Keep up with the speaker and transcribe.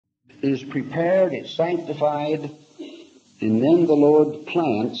is prepared, it's sanctified, and then the Lord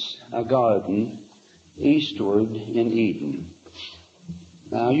plants a garden eastward in Eden.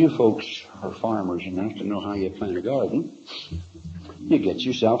 Now, you folks are farmers enough to know how you plant a garden. You get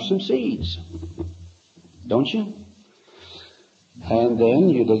yourself some seeds, don't you? And then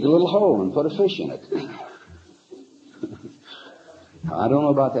you dig a little hole and put a fish in it. I don't know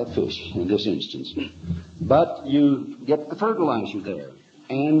about that fish in this instance. But you get the fertilizer there,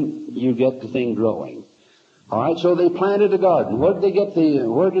 and you get the thing growing. All right, so they planted a garden. Where did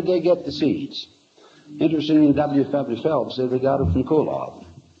they get the seeds? Interestingly, W. Phelps said they got it from Kolob.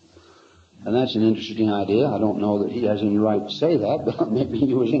 And that's an interesting idea. I don't know that he has any right to say that, but maybe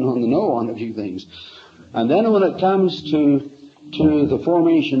he was in on the know on a few things. And then when it comes to the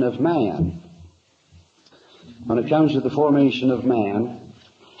formation of man,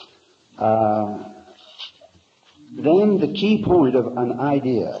 then the key point of an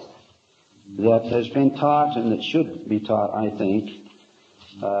idea that has been taught and that should be taught, I think,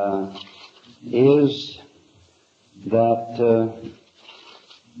 is that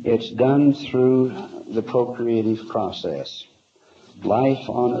it's done through the procreative process. Life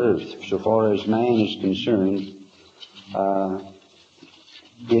on earth, so far as man is concerned,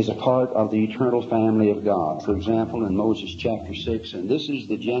 is a part of the eternal family of God. For example, in Moses chapter 6, and this is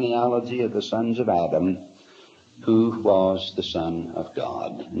the genealogy of the sons of Adam, who was the Son of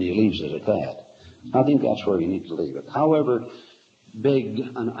God. And he leaves it at that. I think that's where you need to leave it. However big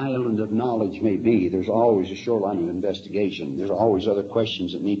an island of knowledge may be, there's always a shoreline of investigation. There's always other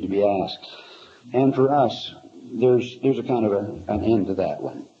questions that need to be asked. And for us, there's a kind of an end to that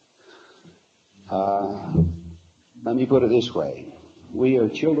one. Let me put it this way. We are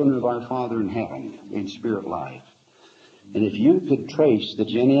children of our Father in heaven, in spirit life. And if you could trace the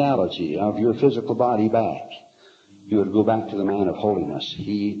genealogy of your physical body back, you would go back to the man of holiness.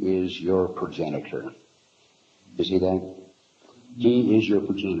 He is your progenitor. You see that? He is your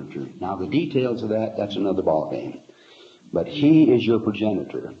progenitor. Now, the details of that's another ballgame. But he is your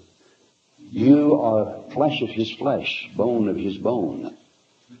progenitor. You are flesh of his flesh, bone of his bone,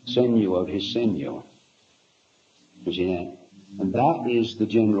 sinew of his sinew. You see that? And that is the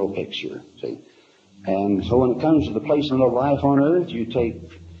general picture, see. And so when it comes to the placement of life on earth, you take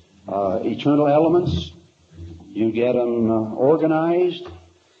eternal elements, you get them organized,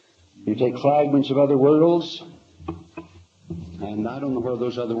 you take fragments of other worlds, and I don't know where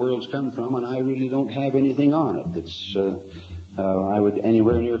those other worlds come from, and I really don't have anything on it that's I would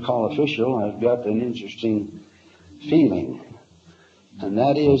anywhere near call official. I've got an interesting feeling, and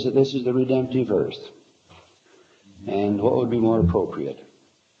that is that this is the redemptive earth. And what would be more appropriate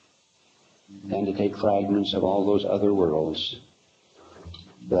than to take fragments of all those other worlds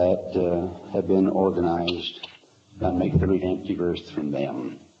that have been organized and make the redemptive earth from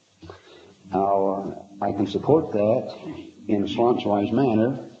them? Now, I can support that in a slants-wise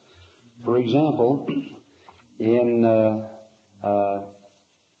manner. For example, in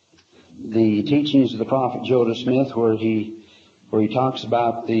the teachings of the prophet Joseph Smith, where he talks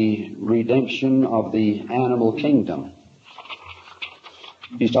about the redemption of the animal kingdom.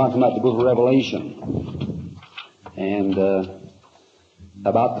 He's talking about the book of Revelation and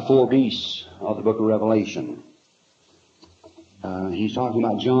about the four beasts of the book of Revelation. He's talking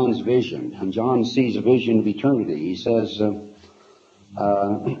about John's vision, and John sees a vision of eternity. He says,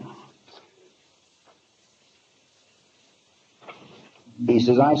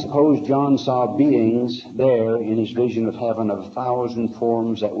 I suppose John saw beings there in his vision of heaven of 1,000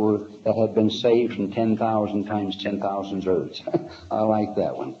 forms that had been saved from 10,000 times 10,000 earths. I like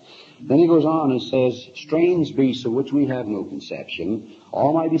that one. Then he goes on and says, strange beasts of which we have no conception,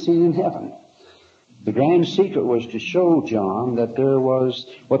 all might be seen in heaven. The grand secret was to show John that there was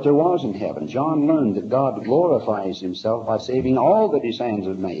what there was in heaven. John learned that God glorifies himself by saving all that his hands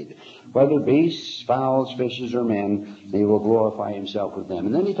have made. Whether beasts, fowls, fishes, or men, he will glorify himself with them.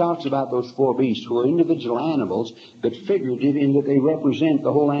 And then he talks about those four beasts who are individual animals, but figurative in that they represent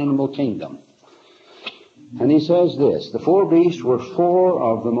the whole animal kingdom. And he says this, the four beasts were four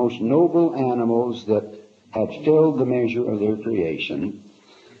of the most noble animals that had filled the measure of their creation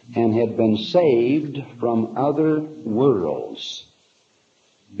and had been saved from other worlds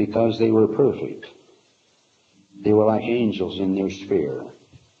because they were perfect. They were like angels in their sphere.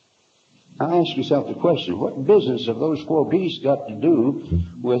 Now ask yourself the question, what business have those four beasts got to do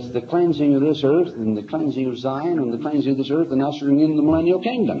with the cleansing of this earth and the cleansing of Zion and the cleansing of this earth and ushering in the millennial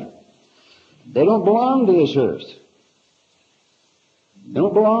kingdom? They don't belong to this earth. They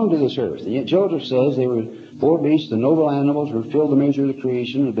don't belong to this earth. And yet Joseph says they were four beasts, the noble animals, who filled the measure of the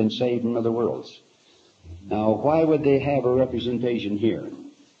creation and had been saved from other worlds. Now, why would they have a representation here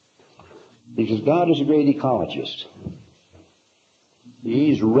Because God is a great ecologist.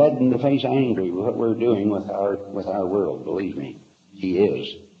 He's red in the face angry with what we're doing with our world, believe me. He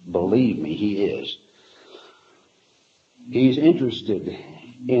is. Believe me, He is. He's interested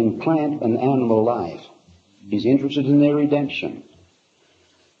in plant and animal life. He's interested in their redemption.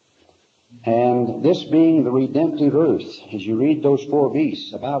 And this being the redemptive earth, as you read those 4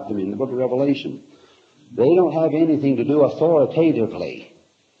 beasts about them in the book of Revelation, they don't have anything to do authoritatively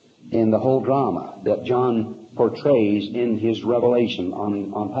in the whole drama that John portrays in his revelation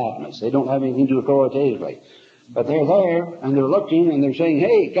on Patmos. They don't have anything to do authoritatively. But they're there, and they're looking, and they're saying,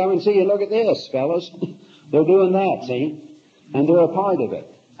 hey, come and see and look at this, fellas. They're doing that, see? And they're a part of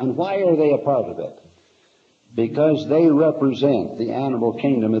it. And why are they a part of it? Because they represent the animal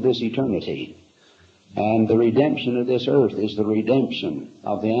kingdom of this eternity. And the redemption of this earth is the redemption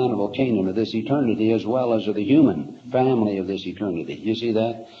of the animal kingdom of this eternity, as well as of the human family of this eternity. You see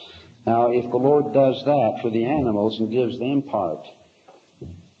that? Now, if the Lord does that for the animals and gives them part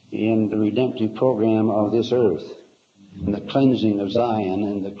in the redemptive program of this earth, and the cleansing of Zion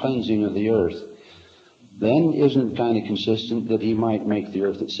and the cleansing of the earth, then isn't it kind of consistent that He might make the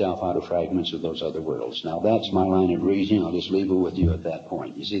earth itself out of fragments of those other worlds? Now, that's my line of reasoning. I'll just leave it with you at that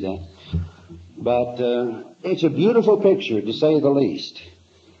point. You see that? But it's a beautiful picture, to say the least,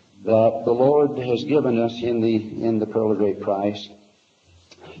 that the Lord has given us in the pearl of great price.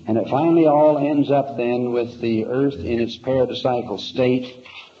 And it finally all ends up then with the earth in its paradisiacal state.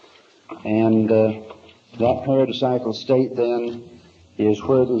 And that paradisiacal state then is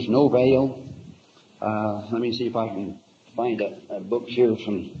where there's no veil. Let me see if I can find a book here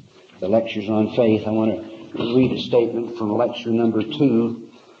from the lectures on faith. I want to read a statement from lecture number 2,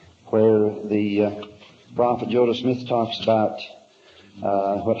 where the prophet Joseph Smith talks about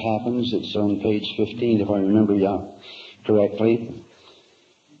what happens. It's on page 15, if I remember correctly.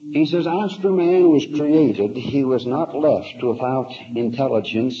 He says, after man was created, he was not left without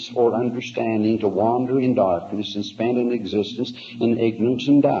intelligence or understanding to wander in darkness and spend an existence in ignorance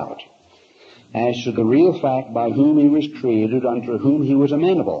and doubt as to the real fact by whom he was created, unto whom he was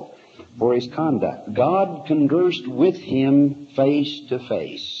amenable for his conduct. God conversed with him face to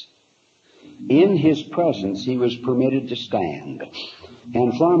face. In his presence he was permitted to stand,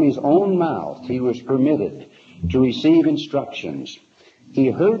 and from his own mouth he was permitted to receive instructions. He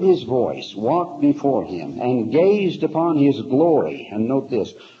heard his voice, walked before him, and gazed upon his glory. And note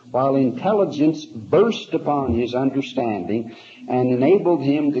this, while intelligence burst upon his understanding and enabled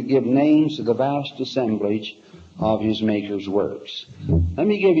him to give names to the vast assemblage of his Maker's works. Let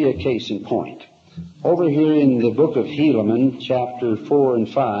me give you a case in point. Over here in the book of Hyrum, chapter 4 and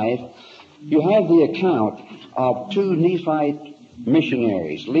 5, you have the account of 2 Nephite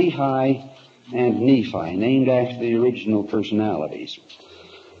missionaries, Lehi and Nephi, named after the original personalities.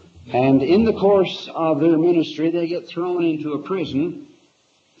 And in the course of their ministry, they get thrown into a prison,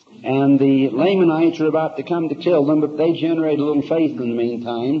 and the Lamanites are about to come to kill them, but they generate a little faith in the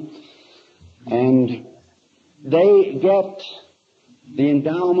meantime, and they get the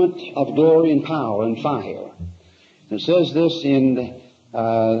endowment of glory and power and fire. It says this in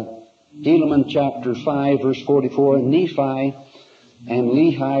Hyrum chapter 5, verse 44, Nephi and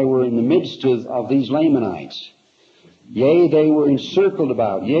Lehi were in the midst of these Lamanites. Yea, they were encircled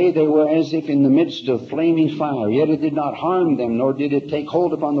about. Yea, they were as if in the midst of flaming fire. Yet it did not harm them, nor did it take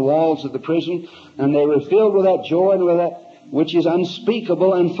hold upon the walls of the prison. And they were filled with that joy and with that which is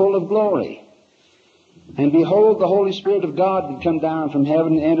unspeakable and full of glory. And behold, the Holy Spirit of God had come down from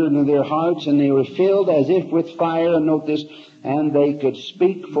heaven and entered into their hearts, and they were filled as if with fire. And note this, and they could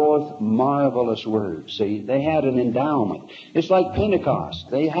speak forth marvelous words. See, they had an endowment. It's like Pentecost.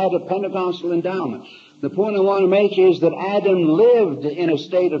 They had a Pentecostal endowment. The point I want to make is that Adam lived in a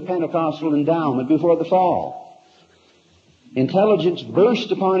state of Pentecostal endowment before the fall. Intelligence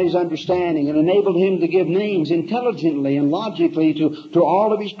burst upon his understanding and enabled him to give names intelligently and logically to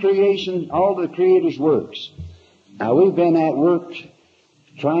all of his creation, all the Creator's works. Now, we've been at work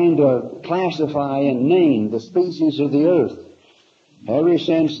trying to classify and name the species of the earth ever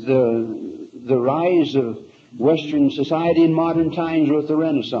since the rise of Western society in modern times with the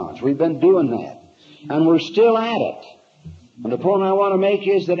Renaissance. We've been doing that. And we're still at it. And the point I want to make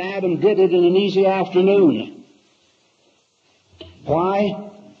is that Adam did it in an easy afternoon.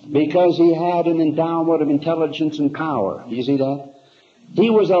 Why? Because he had an endowment of intelligence and power. You see that?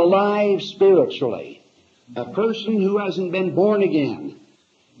 He was alive spiritually. A person who hasn't been born again,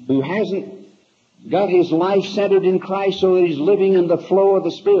 who hasn't got his life centered in Christ so that he's living in the flow of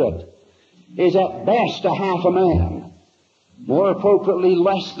the Spirit, is at best a half a man. More appropriately,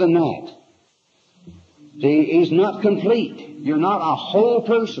 less than that. See, he's not complete. You're not a whole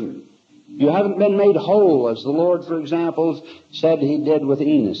person You haven't been made whole, as the Lord, for example, said he did with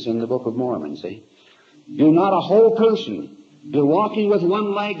Enos in the Book of Mormon, see? You're not a whole person. You're walking with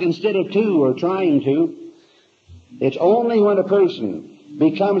one leg instead of two, or trying to. It's only when a person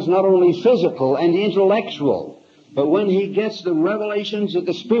becomes not only physical and intellectual, but when he gets the revelations of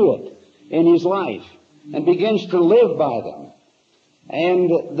the Spirit in his life and begins to live by them,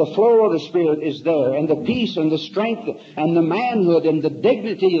 and the flow of the Spirit is there, and the peace and the strength and the manhood and the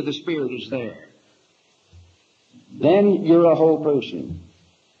dignity of the Spirit is there, then you're a whole person.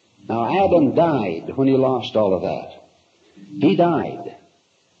 Now, Adam died when he lost all of that. He died.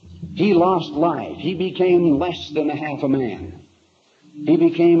 He lost life. He became less than a half a man. He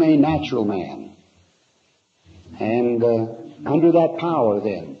became a natural man. And under that power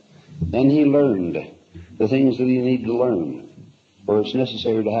then he learned the things that he needed to learn. For it's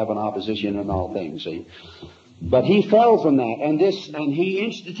necessary to have an opposition in all things, see. But he fell from that, and he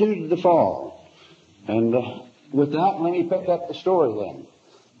instituted the fall. And with that, let me pick up the story then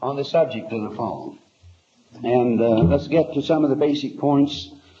on the subject of the fall. And let's get to some of the basic points.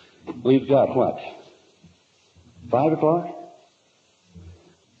 We've got what? 5 o'clock?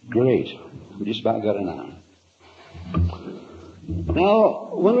 Great. We just about got an hour.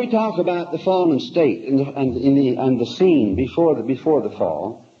 Now, when we talk about the fallen state and the scene before the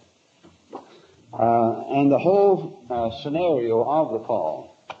fall, and the whole scenario of the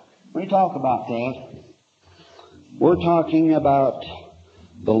fall, when we talk about that, we're talking about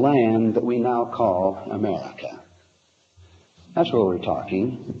the land that we now call America. That's where we're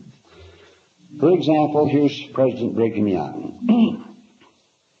talking. For example, here's President Brigham Young.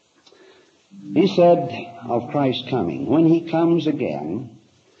 He said of Christ coming, when he comes again,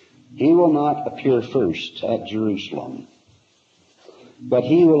 he will not appear first at Jerusalem, but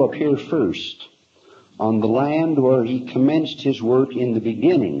he will appear first on the land where he commenced his work in the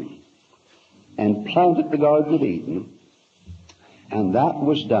beginning and planted the Garden of Eden, and that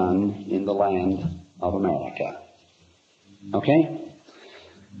was done in the land of America. Okay?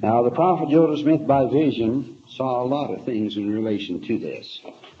 Now, the prophet Joseph Smith, by vision, saw a lot of things in relation to this.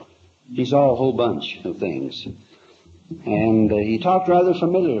 He saw a whole bunch of things. And he talked rather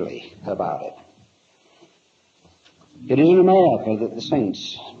familiarly about it. It is in America that the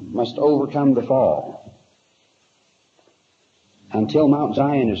saints must overcome the fall until Mount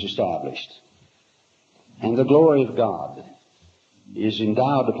Zion is established and the glory of God is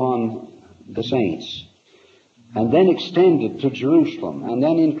endowed upon the saints, and then extended to Jerusalem, and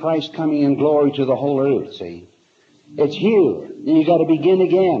then in Christ coming in glory to the whole earth, see? It's here. You've got to begin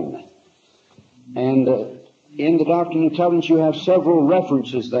again. And in the Doctrine and Covenants you have several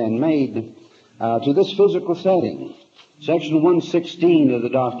references then made to this physical setting. Section 116 of the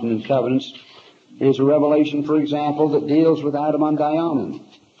Doctrine and Covenants is a revelation, for example, that deals with Adam and Diamond.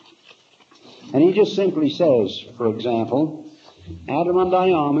 And he just simply says, for example, Adam and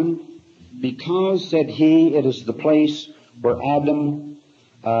Diamond, because, said he, it is the place where Adam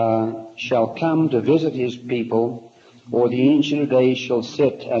shall come to visit his people, or the Ancient of Days shall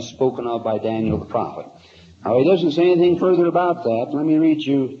sit, as spoken of by Daniel the prophet. Now, he doesn't say anything further about that. Let me read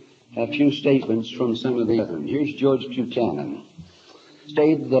you a few statements from some of the other. Here's George Buchanan,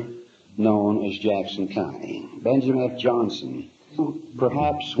 stayed there, known as Jackson County. Benjamin F. Johnson,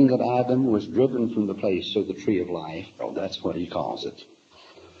 perhaps when that Adam was driven from the place of the tree of life. Oh, that's what he calls it.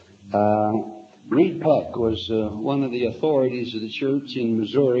 Reed Peck was one of the authorities of the church in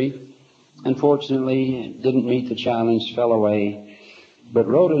Missouri. Unfortunately, didn't meet the challenge, fell away, but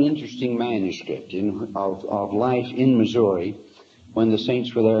wrote an interesting manuscript of life in Missouri when the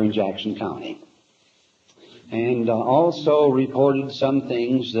saints were there in Jackson County. And also reported some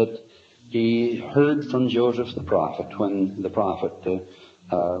things that he heard from Joseph the prophet when the prophet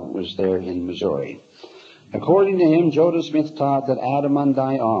was there in Missouri. According to him, Joseph Smith taught that Adam and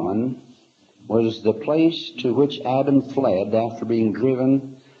Diamond was the place to which Adam fled after being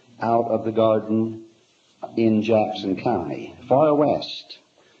driven out of the garden in Jackson County. Far west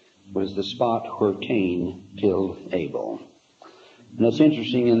was the spot where Cain killed Abel. And it's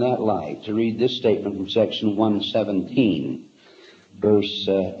interesting in that light to read this statement from section 117, verse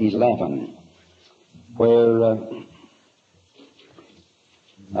 11, where,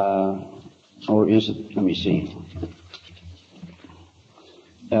 or is it, let me see.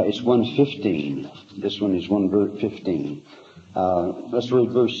 It's 115. This one is 115. Let's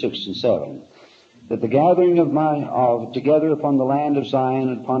read verse 6 and 7. That the gathering of together upon the land of Zion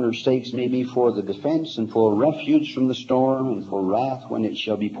and upon her stakes may be for the defense and for refuge from the storm and for wrath when it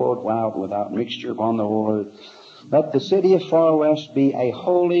shall be poured out without mixture upon the whole earth. Let the city of far west be a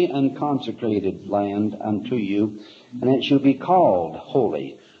holy and consecrated land unto you, and it shall be called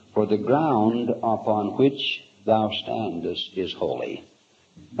holy, for the ground upon which thou standest is holy.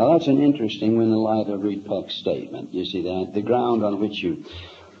 Now that's an interesting one in light of Reed Peck's statement. You see that? The ground on which you...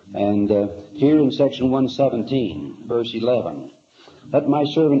 And here in section 117, verse 11, let my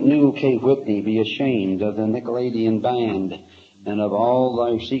servant Newell K. Whitney be ashamed of the Nicolaitan band and of all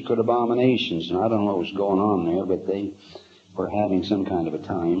thy secret abominations. And I don't know what's going on there, but they were having some kind of a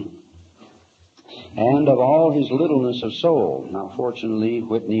time. And of all his littleness of soul. Now, fortunately,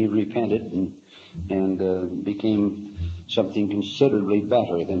 Whitney repented and became something considerably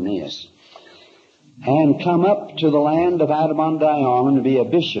better than this. And come up to the land of Adam-on-Diamond to be a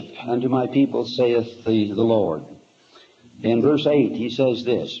bishop unto my people, saith the Lord. In verse 8, he says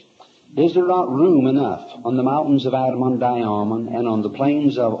this, is there not room enough on the mountains of Adam-on-Diamond and on the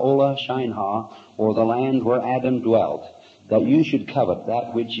plains of Ola Shinha, or the land where Adam dwelt, that you should covet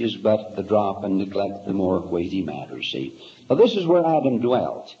that which is but the drop and neglect the more weighty matters? See, now this is where Adam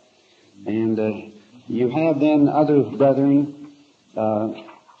dwelt. And you have then other brethren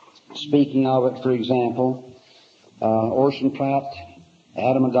speaking of it, for example, Orson Pratt,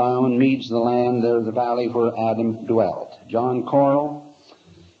 Adam-on-Diamond, Meads the land, there the valley where Adam dwelt. John Corll,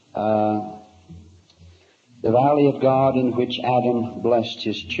 the valley of God in which Adam blessed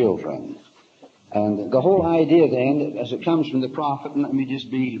his children. And the whole idea then, as it comes from the prophet, and let me just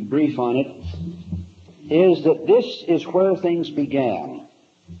be brief on it, is that this is where things began.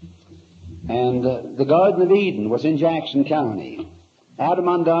 And the Garden of Eden was in Jackson County.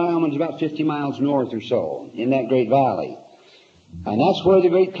 Adam-on-Diamond is about 50 miles north or so in that great valley. And that's where the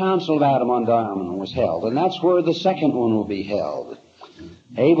great council of Adam-on-Diamond was held. And that's where the second one will be held.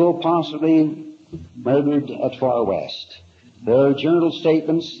 Abel possibly murdered at Far West. There are journal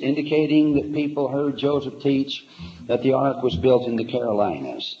statements indicating that people heard Joseph teach that the ark was built in the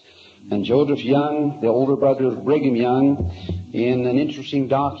Carolinas. And Joseph Young, the older brother of Brigham Young, in an interesting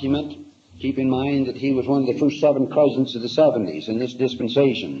document, keep in mind that he was one of the first 7 presidents of the 70s in this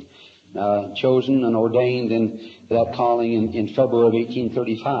dispensation, chosen and ordained in that calling in February of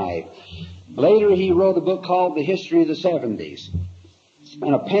 1835. Later he wrote a book called The History of the 70s.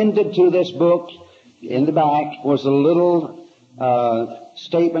 And appended to this book in the back was a little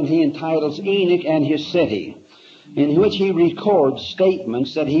statement he entitles Enoch and His City, in which he records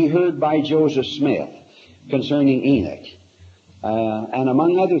statements that he heard by Joseph Smith concerning Enoch. And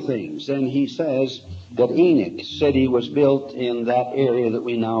among other things, then he says that Enoch's city was built in that area that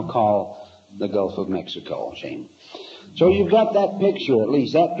we now call the Gulf of Mexico. See? So you've got that picture, at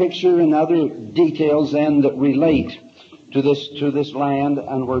least that picture and other details then that relate to this land,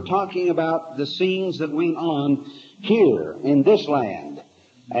 and we're talking about the scenes that went on here in this land.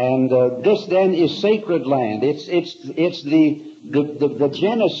 And this then is sacred land. It's the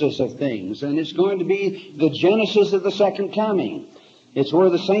genesis of things, and it's going to be the genesis of the second coming. It's where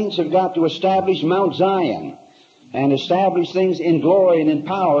the saints have got to establish Mount Zion and establish things in glory and in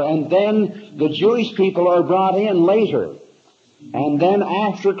power, and then the Jewish people are brought in later. And then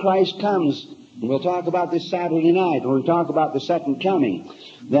after Christ comes, and we'll talk about this Saturday night when we talk about the second coming,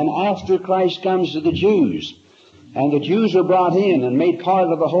 then after Christ comes to the Jews, and the Jews are brought in and made part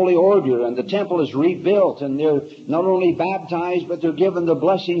of the holy order, and the temple is rebuilt, and they're not only baptized, but they're given the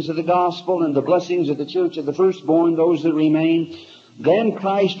blessings of the gospel and the blessings of the church of the firstborn, those that remain. Then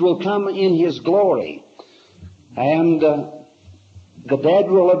Christ will come in His glory, and the dead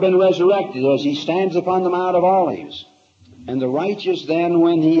will have been resurrected as He stands upon the Mount of Olives. And the righteous then,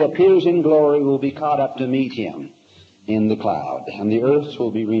 when He appears in glory, will be caught up to meet Him in the cloud. And the earth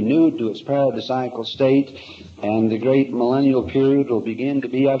will be renewed to its paradisiacal state, and the great millennial period will begin to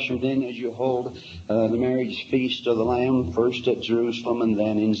be ushered in as you hold the marriage feast of the Lamb, first at Jerusalem and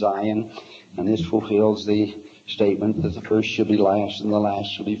then in Zion. And this fulfills the statement that the first shall be last and the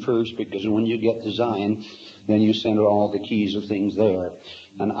last shall be first, because when you get to Zion, then you center all the keys of things there.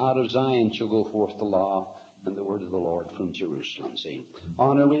 And out of Zion shall go forth the law and the word of the Lord from Jerusalem. See,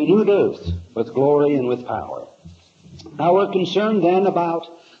 on a renewed earth with glory and with power. Now we're concerned then about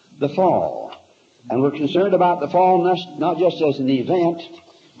the fall. And we're concerned about the fall not just as an event,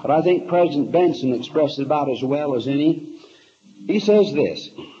 but I think President Benson expressed it about as well as any. He says this: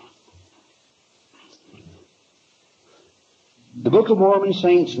 the Book of Mormon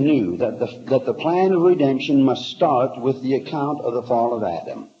saints knew that the plan of redemption must start with the account of the fall of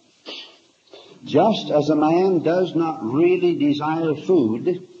Adam. Just as a man does not really desire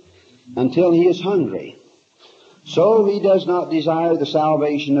food until he is hungry, so he does not desire the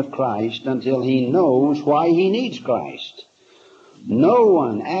salvation of Christ until he knows why he needs Christ. No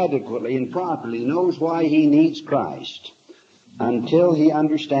one adequately and properly knows why he needs Christ until he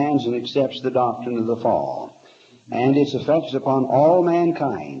understands and accepts the doctrine of the fall. and its effects upon all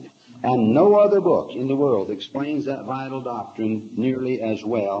mankind. And no other book in the world explains that vital doctrine nearly as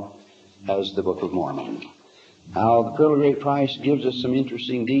well as the Book of Mormon. Now, the Pearl of Great Price gives us some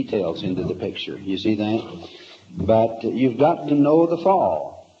interesting details into the picture. You see that? But you've got to know the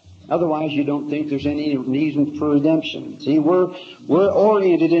fall. Otherwise, you don't think there's any reason for redemption. See, we're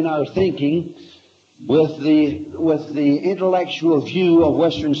oriented in our thinking with the intellectual view of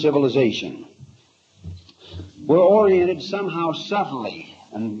Western civilization. We're oriented somehow subtly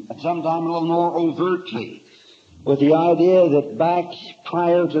and sometimes a little more overtly with the idea that back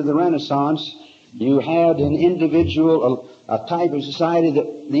prior to the Renaissance, you had an individual, a type of society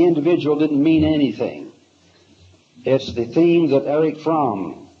that the individual didn't mean anything. It's the theme that Erich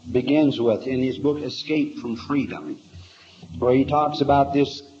Fromm begins with in his book Escape from Freedom, where he talks about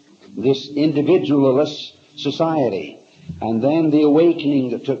this individualist society and then the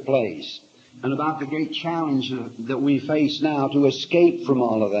awakening that took place, and about the great challenge that we face now to escape from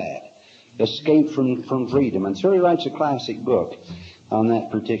all of that, escape from freedom. And so he writes a classic book on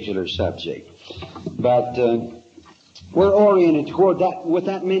that particular subject. But we're oriented toward that with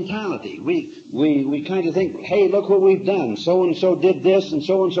that mentality. We kind of think, hey, look what we've done. So-and-so did this, and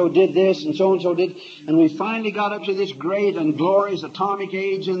so-and-so did this, and so-and-so did. And we finally got up to this great and glorious atomic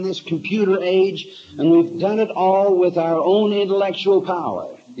age and this computer age, and we've done it all with our own intellectual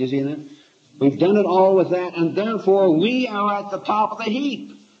power. You see that? We've done it all with that, and therefore we are at the top of the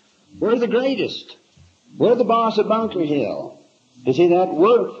heap. We're the greatest. We're the boss of Bunker Hill. You see that?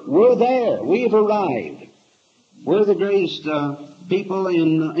 We're there. We've arrived. We're the greatest people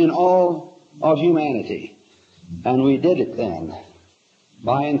in all of humanity. And we did it then,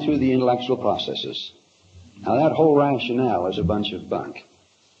 by and through the intellectual processes. Now that whole rationale is a bunch of bunk.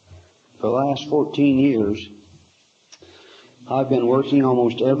 For the last 14 years, I've been working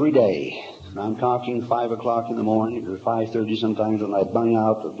almost every day. I'm talking 5 o'clock in the morning or 5:30 sometimes when I bung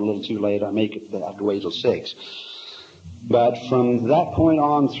out a little too late. I make it, I have to wait till 6. But from that point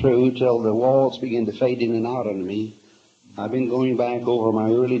on through till the walls begin to fade in and out on me, I've been going back over my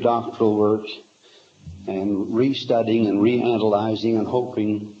early doctoral work and restudying and reanalyzing and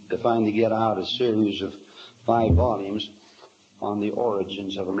hoping to finally get out a series of 5 volumes on the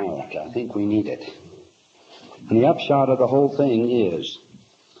origins of America. I think we need it. And the upshot of the whole thing is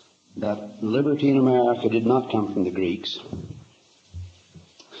that liberty in America did not come from the Greeks.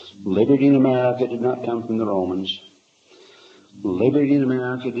 Liberty in America did not come from the Romans. Liberty in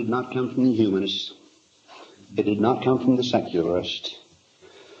America did not come from the humanists. It did not come from the secularists.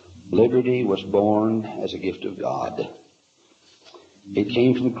 Liberty was born as a gift of God. It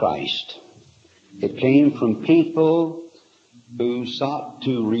came from Christ. It came from people who sought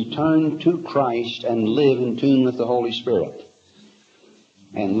to return to Christ and live in tune with the Holy Spirit.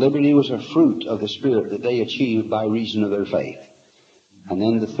 And liberty was a fruit of the Spirit that they achieved by reason of their faith. And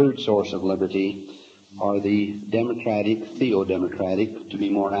then the third source of liberty are the democratic, theo-democratic, to be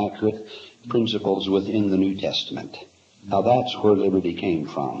more accurate, principles within the New Testament. Now that's where liberty came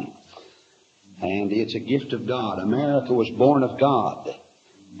from. And it's a gift of God. America was born of God.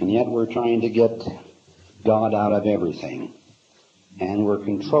 And yet we're trying to get God out of everything. And we're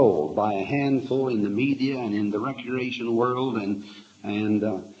controlled by a handful in the media and in the recreation world and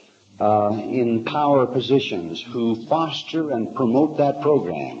in power positions who foster and promote that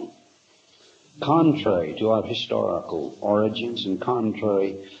program, contrary to our historical origins and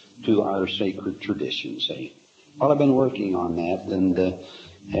contrary to our sacred traditions. See? Well, I've been working on that,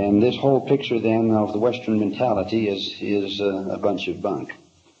 and this whole picture then of the Western mentality is a bunch of bunk.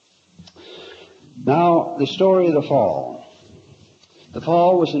 Now, the story of the fall. The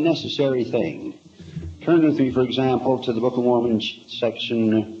fall was a necessary thing. Turn with me, for example, to the Book of Mormon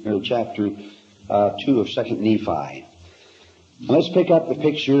chapter 2 of 2 Nephi. Let's pick up the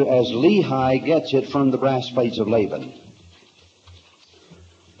picture as Lehi gets it from the brass plates of Laban.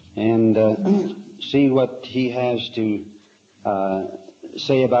 And see what he has to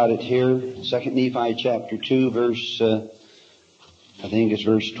say about it here. 2 Nephi chapter 2, verse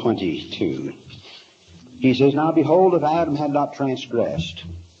 22. He says, "Now behold, if Adam had not transgressed,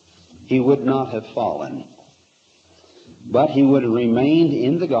 he would not have fallen, but he would have remained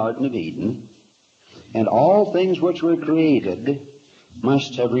in the Garden of Eden, and all things which were created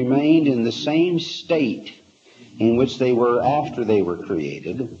must have remained in the same state in which they were after they were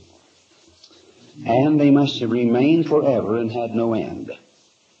created, and they must have remained forever and had no end."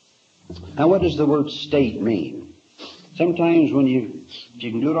 Now, what does the word state mean? Sometimes when if you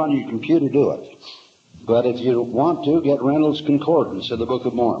can do it on your computer, do it. But if you want to, get Reynolds' Concordance of the Book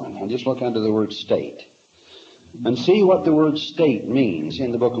of Mormon and just look under the word state. and see what the word state means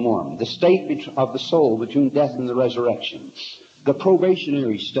in the Book of Mormon. The state of the soul between death and the resurrection. The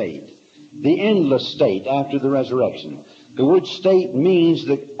probationary state. The endless state after the resurrection. The word state means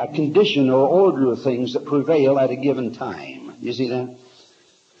a condition or order of things that prevail at a given time. You see that?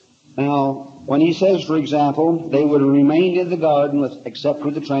 Now, when he says, for example, they would have remained in the garden except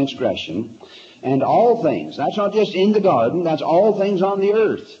for the transgression, and all things, that's not just in the garden, that's all things on the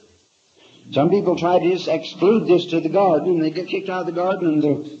earth. Some people try to just exclude this to the garden, and they get kicked out of the garden, and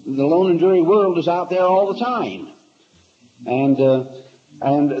the lone and dreary world is out there all the time. And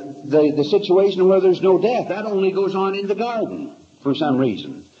the situation where there's no death, that only goes on in the garden for some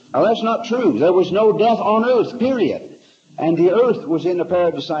reason. Now, that's not true. There was no death on earth, period. And the earth was in a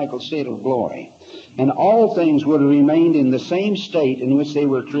paradisiacal state of glory. And all things would have remained in the same state in which they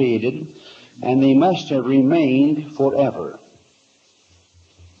were created, and they must have remained forever.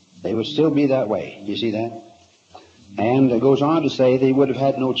 They would still be that way. You see that? And it goes on to say they would have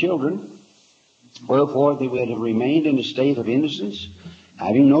had no children, wherefore they would have remained in a state of innocence,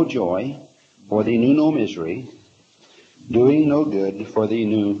 having no joy, for they knew no misery, doing no good, for they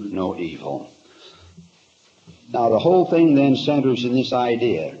knew no evil. Now, the whole thing then centers in this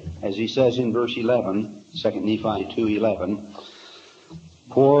idea, as he says in verse 11, 2 Nephi 2:11,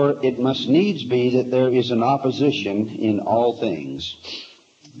 for it must needs be that there is an opposition in all things.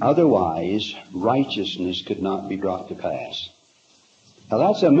 Otherwise, righteousness could not be brought to pass. Now,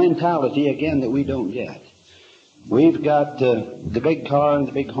 that's a mentality, again, that we don't get. We've got the big car and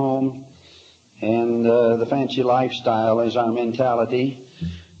the big home and the fancy lifestyle as our mentality.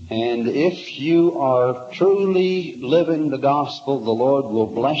 And if you are truly living the gospel, the Lord will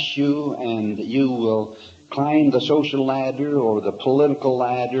bless you, and you will climb the social ladder or the political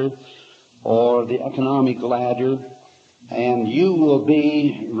ladder or the economic ladder, and you will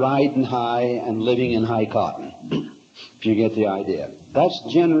be riding high and living in high cotton, if you get the idea. That's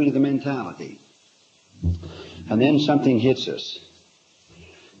generally the mentality. And then something hits us,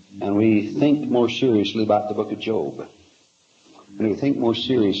 and we think more seriously about the book of Job. And we think more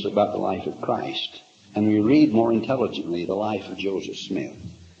seriously about the life of Christ. And we read more intelligently the life of Joseph Smith,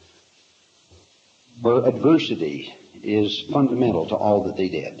 where adversity is fundamental to all that they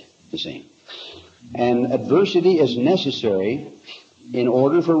did, you see. And adversity is necessary in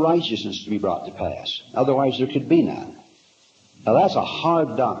order for righteousness to be brought to pass. Otherwise there could be none. Now that's a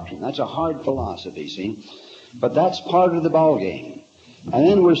hard doctrine. That's a hard philosophy, see. But that's part of the ballgame. And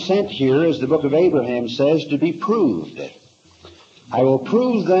then we're sent here, as the book of Abraham says, to be proved. I will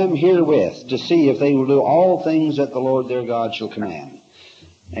prove them herewith to see if they will do all things that the Lord their God shall command.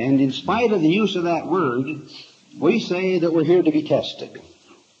 And in spite of the use of that word, we say that we're here to be tested.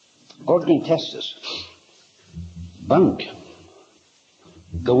 The Lord's going to test us. Bunk.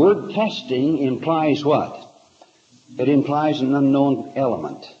 The word testing implies what? It implies an unknown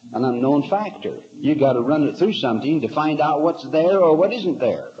element, an unknown factor. You've got to run it through something to find out what's there or what isn't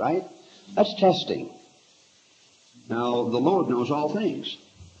there, right? That's testing. Now, the Lord knows all things.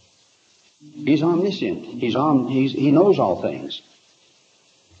 He's omniscient. He knows all things.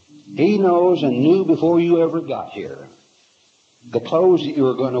 He knows and knew before you ever got here the clothes that you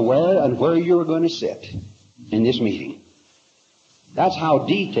were going to wear and where you were going to sit in this meeting. That's how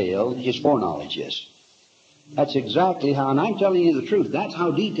detailed His foreknowledge is. That's exactly how, and I'm telling you the truth, that's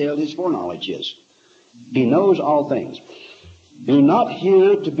how detailed His foreknowledge is. He knows all things. You're not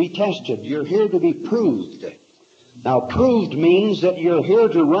here to be tested. You're here to be proved. Now, proved means that you're here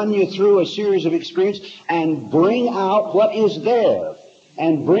to run you through a series of experience and bring out what is there,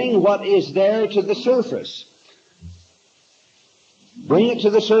 and bring what is there to the surface. Bring it to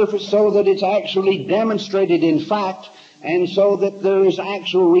the surface so that it's actually demonstrated in fact, and so that there is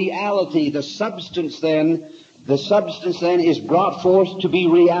actual reality. The substance then is brought forth to be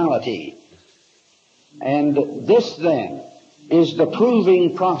reality. And this then is the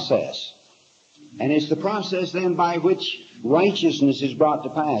proving process. And it's the process then by which righteousness is brought to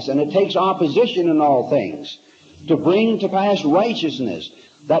pass. And it takes opposition in all things to bring to pass righteousness.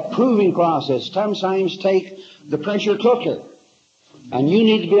 That proving process sometimes take the pressure cooker. And you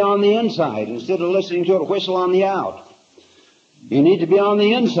need to be on the inside instead of listening to it whistle on the out. You need to be on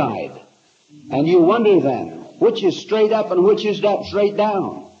the inside. And you wonder then, which is straight up and which is straight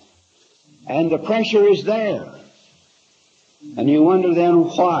down. And the pressure is there. And you wonder then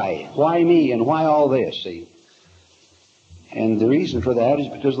why? Why me and why all this, see? And the reason for that is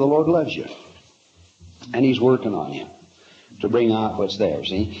because the Lord loves you. And He's working on you to bring out what's there,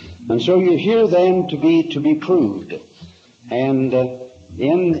 see? And so you're here then to be proved. And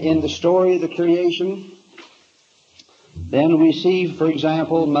in the story of the creation, then we see, for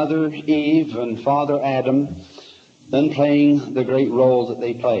example, Mother Eve and Father Adam then playing the great role that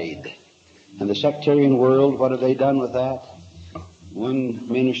they played. And the sectarian world, what have they done with that? One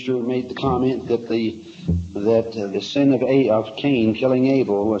minister made the comment that the sin of Cain killing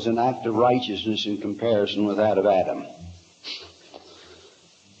Abel was an act of righteousness in comparison with that of Adam.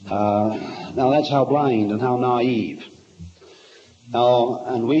 Now that's how blind and how naive. Now,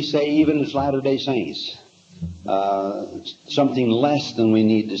 and we say even as Latter-day Saints, something less than we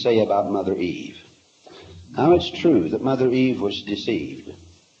need to say about Mother Eve. Now it's true that Mother Eve was deceived.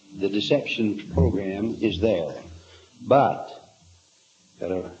 The deception program is there. But,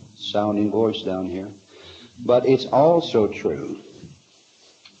 got a sounding voice down here, but it's also true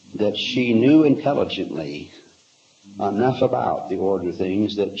that she knew intelligently enough about the order of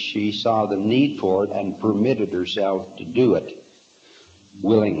things that she saw the need for it and permitted herself to do it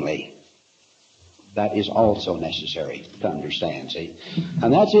willingly. That is also necessary to understand, see?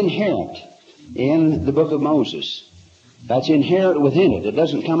 And that's inherent in the book of Moses. That's inherent within it. It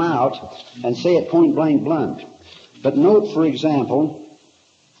doesn't come out and say it point blank blunt. But note, for example,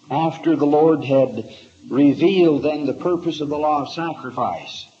 after the Lord had revealed then the purpose of the law of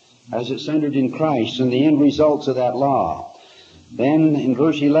sacrifice, as it centered in Christ and the end results of that law, then in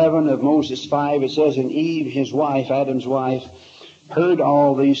verse 11 of Moses 5 it says, and Eve, his wife, Adam's wife, heard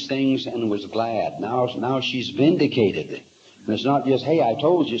all these things and was glad. Now she's vindicated. And it's not just, hey, I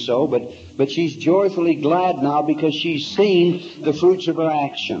told you so, but she's joyfully glad now because she's seen the fruits of her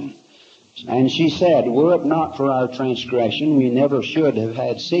action. And she said, were it not for our transgression, we never should have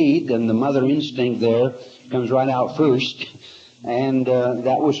had seed. And the mother instinct there comes right out first. And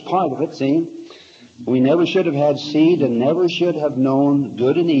that was part of it, see. We never should have had seed and never should have known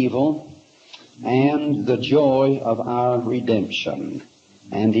good and evil and the joy of our redemption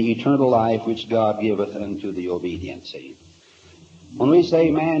and the eternal life which God giveth unto the obedient, see. When we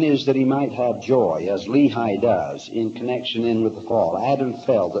say man is that he might have joy, as Lehi does, in connection in with the fall, Adam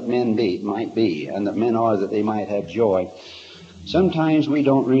fell that men might be, and that men are that they might have joy, sometimes we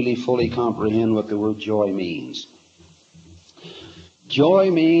don't really fully comprehend what the word joy means.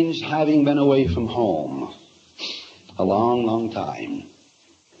 Joy means having been away from home a long, long time,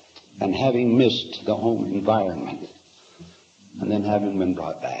 and having missed the home environment, and then having been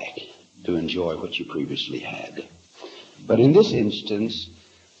brought back to enjoy what you previously had. But in this instance,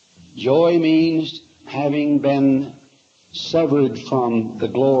 joy means having been severed from the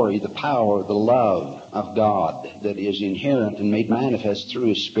glory, the power, the love of God that is inherent and made manifest through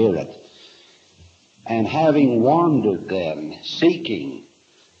His Spirit, and having wandered then, seeking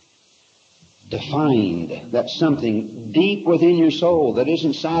to find that something deep within your soul that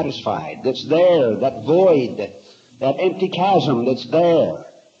isn't satisfied, that's there, that void, that empty chasm that's there.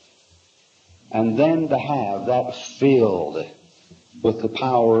 And then to have that filled with the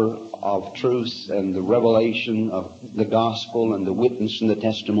power of truth and the revelation of the gospel and the witness and the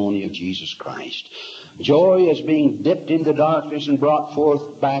testimony of Jesus Christ. Joy is being dipped into darkness and brought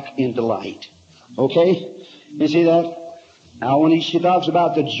forth back into light. Okay? You see that? Now when she talks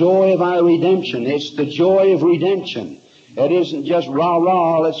about the joy of our redemption, it's the joy of redemption. It isn't just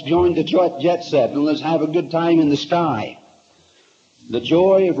rah-rah, let's join the jet set and let's have a good time in the sky. The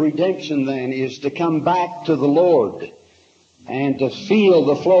joy of redemption, then, is to come back to the Lord and to feel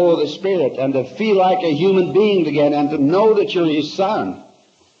the flow of the Spirit and to feel like a human being again and to know that you're His son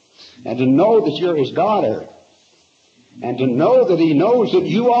and to know that you're His daughter and to know that He knows that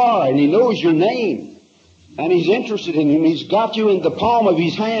you are and He knows your name and He's interested in you and He's got you in the palm of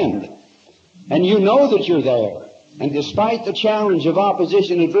His hand and you know that you're there. And despite the challenge of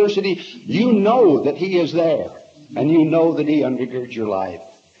opposition and adversity, you know that He is there. And you know that He undergirds your life.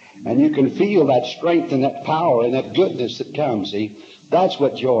 And you can feel that strength and that power and that goodness that comes, see. That's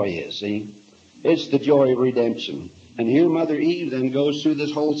what joy is, see. It's the joy of redemption. And here Mother Eve then goes through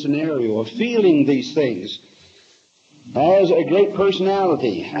this whole scenario of feeling these things as a great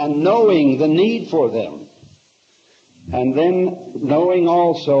personality and knowing the need for them. And then knowing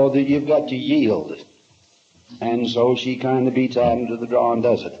also that you've got to yield. And so she kind of beats Adam to the draw and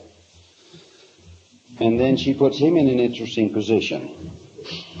does it. And then she puts him in an interesting position.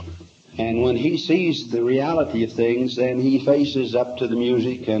 And when he sees the reality of things, then he faces up to the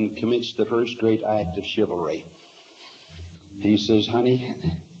music and commits the first great act of chivalry. He says, honey,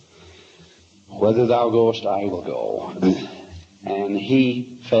 whither thou goest, I will go. And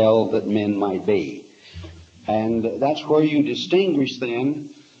he fell that men might be. And that's where you distinguish then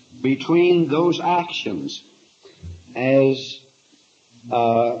between those actions as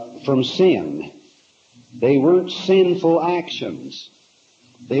from sin. They weren't sinful actions.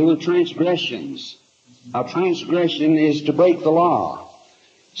 They were transgressions. A transgression is to break the law.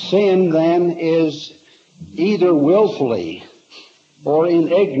 Sin then is either willfully or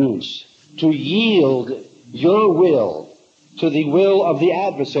in ignorance, to yield your will to the will of the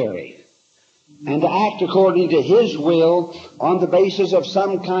adversary, and to act according to his will on the basis of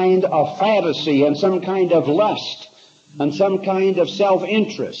some kind of fantasy and some kind of lust and some kind of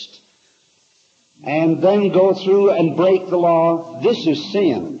self-interest, and then go through and break the law, this is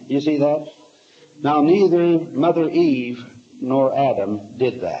sin. You see that? Now, neither Mother Eve nor Adam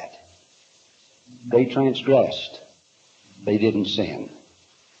did that. They transgressed. They didn't sin.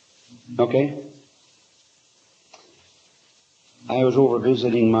 Okay? I was over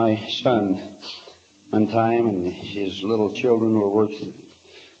visiting my son one time, and his little children were working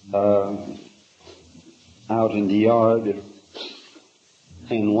out in the yard,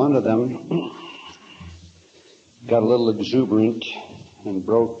 and one of them got a little exuberant and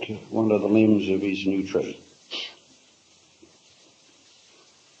broke one of the limbs of his new tree.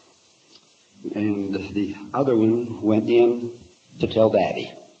 And the other one went in to tell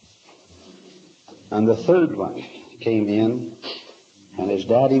Daddy. And the third one came in, and as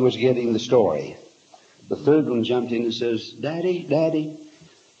Daddy was getting the story, the third one jumped in and says, Daddy,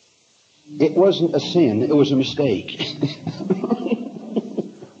 it wasn't a sin, it was a mistake.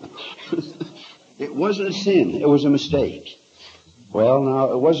 It wasn't a sin, it was a mistake. Well,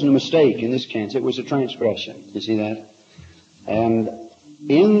 now, it wasn't a mistake in this case, it was a transgression. You see that? And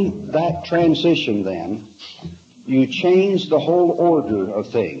in that transition, then, you change the whole order of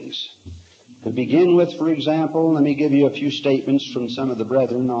things. To begin with, for example, let me give you a few statements from some of the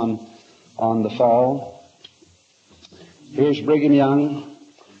brethren on the fall. Here's Brigham Young.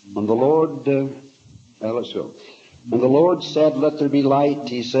 When the Lord, let's go. When the Lord said, let there be light,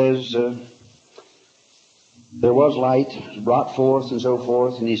 he says, there was light, brought forth and so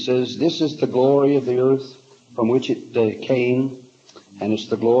forth, and he says, this is the glory of the earth from which it came, and it's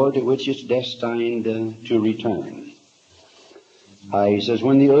the glory to which it's destined to return. He says,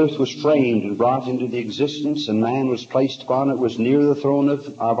 when the earth was framed and brought into the existence and man was placed upon it, was near the throne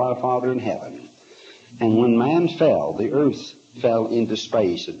of our Father in heaven. And when man fell, the earth fell into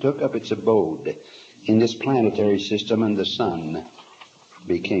space. It took up its abode in this planetary system, and the sun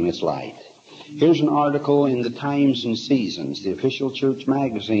became its light. Here's an article in the Times and Seasons, the official church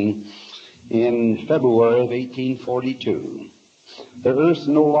magazine, in February of 1842. The earth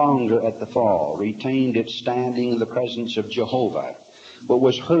no longer at the fall retained its standing in the presence of Jehovah, but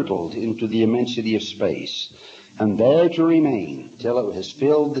was hurtled into the immensity of space, and there to remain till it has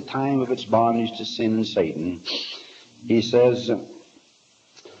filled the time of its bondage to sin and Satan. He says,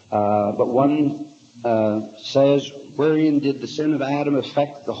 but one says, wherein did the sin of Adam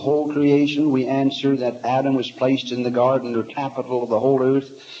affect the whole creation? We answer that Adam was placed in the garden or capital of the whole earth,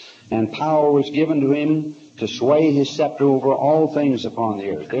 and power was given to him to sway his scepter over all things upon the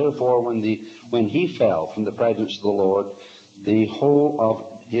earth. Therefore, when he fell from the presence of the Lord, the whole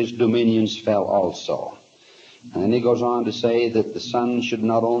of his dominions fell also. And then he goes on to say that the Son should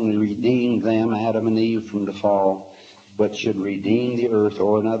not only redeem them, Adam and Eve, from the fall, but should redeem the earth,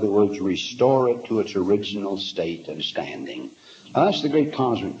 or in other words, restore it to its original state and standing. Now, that's the great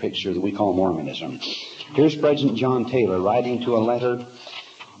cosmic picture that we call Mormonism. Here's President John Taylor writing to a letter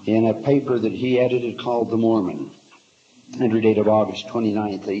in a paper that he edited called The Mormon, entry date of August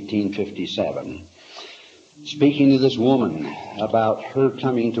 29th, 1857. Speaking to this woman about her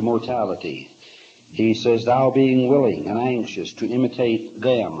coming to mortality, he says, thou being willing and anxious to imitate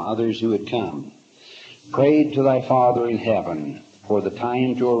them, others who had come, prayed to thy Father in heaven for the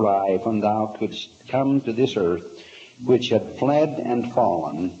time to arrive when thou couldst come to this earth, which had fled and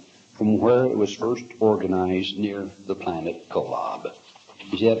fallen from where it was first organized near the planet Kolob.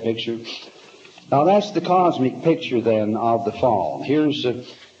 You see that picture? Now that's the cosmic picture then of the fall. Here's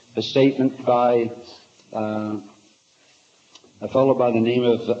a statement by a fellow by the name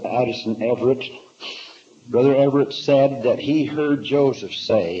of Addison Everett. Brother Everett said that he heard Joseph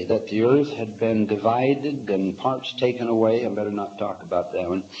say that the earth had been divided and parts taken away. I better not talk about that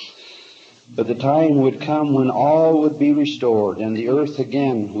one. But the time would come when all would be restored, and the earth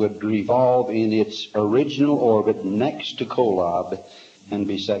again would revolve in its original orbit next to Kolob and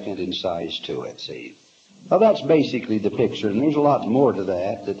be second in size to it, see. Well, that's basically the picture, and there's a lot more to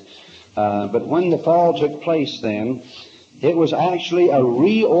that. But when the fall took place then, it was actually a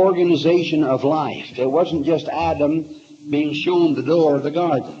reorganization of life. It wasn't just Adam being shown the door of the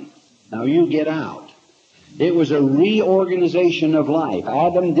garden. Now you get out. It was a reorganization of life.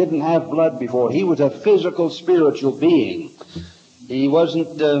 Adam didn't have blood before. He was a physical, spiritual being. He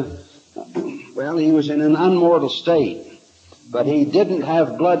wasn't, he was in an unmortal state. But he didn't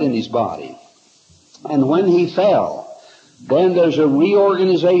have blood in his body. And when he fell, then there's a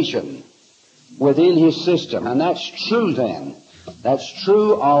reorganization. within his system. And that's true then. That's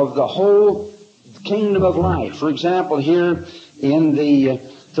true of the whole kingdom of life. For example, here in the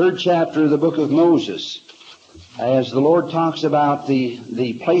third chapter of the book of Moses, as the Lord talks about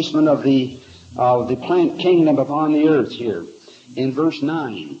the placement of the plant kingdom upon the earth here, in verse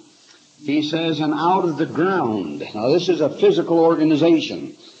 9, he says, and out of the ground, now this is a physical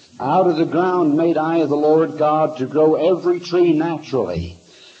organization, out of the ground made I the Lord God to grow every tree naturally,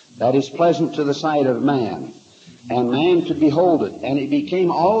 that is pleasant to the sight of man, and man could behold it, and it became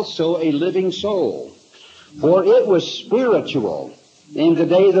also a living soul, for it was spiritual in the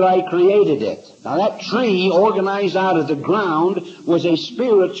day that I created it. Now that tree organized out of the ground was a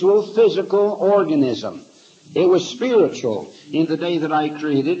spiritual, physical organism. It was spiritual in the day that I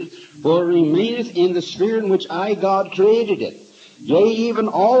created it, for it remaineth in the sphere in which I, God, created it. Yea, even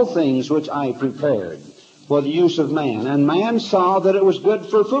all things which I prepared for the use of man. And man saw that it was good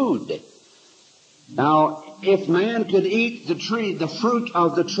for food. Now, if man could eat the tree, the fruit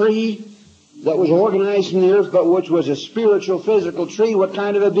of the tree that was organized in the earth, but which was a spiritual, physical tree, what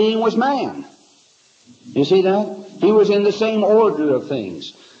kind of a being was man? You see that? He was in the same order of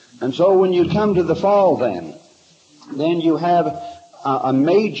things. And so when you come to the fall then you have a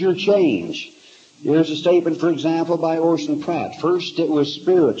major change. Here's a statement, for example, by Orson Pratt. First, it was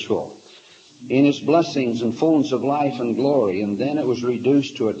spiritual in its blessings and fullness of life and glory, and then it was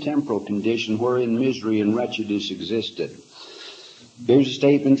reduced to a temporal condition wherein misery and wretchedness existed. Here's a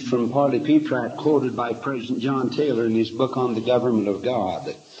statement from Parley P. Pratt, quoted by President John Taylor in his book on the government of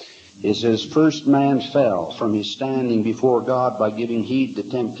God. It says, first man fell from his standing before God by giving heed to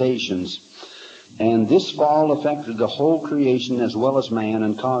temptations, and this fall affected the whole creation as well as man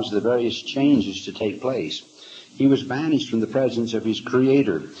and caused the various changes to take place. He was banished from the presence of his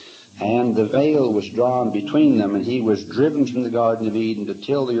Creator, and the veil was drawn between them, and he was driven from the Garden of Eden to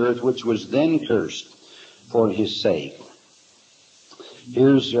till the earth, which was then cursed for his sake.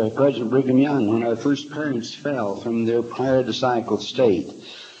 Here's President Brigham Young. When our first parents fell from their paradisiacal state,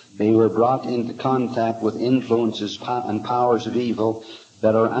 they were brought into contact with influences and powers of evil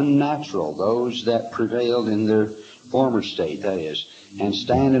that are unnatural, those that prevailed in their former state, that is, and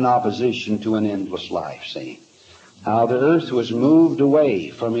stand in opposition to an endless life, see. How the earth was moved away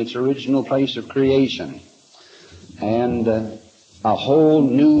from its original place of creation, and a whole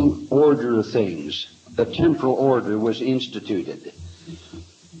new order of things, the temporal order, was instituted.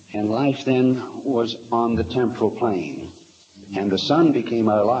 And life then was on the temporal plane. And the sun became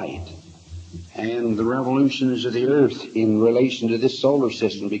our light. And the revolutions of the earth in relation to this solar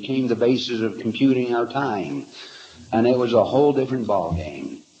system became the basis of computing our time. And it was a whole different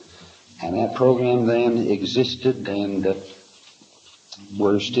ballgame. And that program then existed, and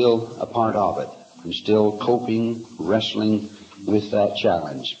we're still a part of it. And still coping, wrestling with that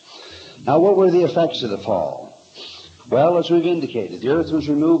challenge. Now, what were the effects of the fall? Well, as we've indicated, the earth was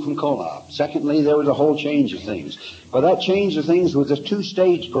removed from Kolob. Secondly, there was a whole change of things. But that change of things was a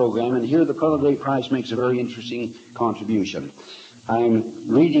two-stage program, and here the Pearl of Great Price makes a very interesting contribution. I'm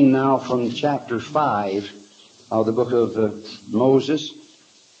reading now from chapter 5 of the book of Moses.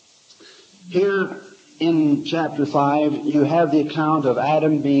 Here in chapter 5, you have the account of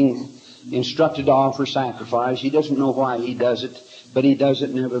Adam being instructed to offer sacrifice. He doesn't know why he does it, but he does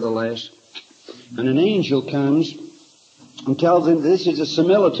it nevertheless. And an angel comes and tells him this is a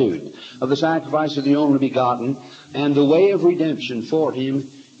similitude of the sacrifice of the only begotten and the way of redemption for him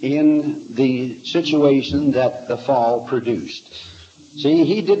in the situation that the fall produced. See,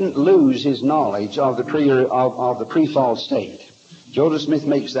 he didn't lose his knowledge of the pre-fall state. Joseph Smith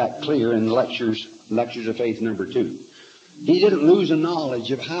makes that clear in Lectures of Faith number 2. He didn't lose a knowledge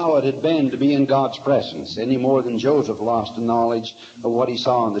of how it had been to be in God's presence any more than Joseph lost a knowledge of what he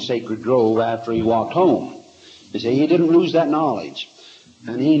saw in the sacred grove after he walked home. You see, he didn't lose that knowledge.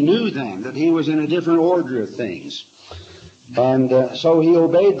 And he knew then that he was in a different order of things. And so he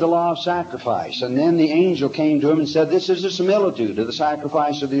obeyed the law of sacrifice. And then the angel came to him and said, this is a similitude of the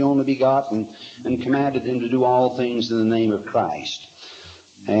sacrifice of the only begotten, and commanded him to do all things in the name of Christ.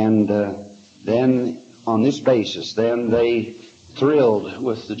 And then on this basis, then they thrilled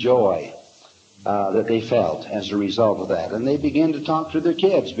with the joy that they felt as a result of that. And they began to talk to their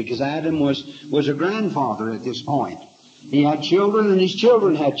kids, because Adam was a grandfather at this point. He had children, and his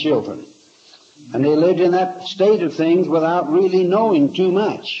children had children. And they lived in that state of things without really knowing too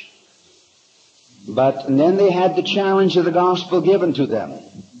much. But then they had the challenge of the gospel given to them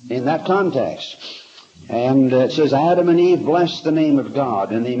in that context. And it says, Adam and Eve blessed the name of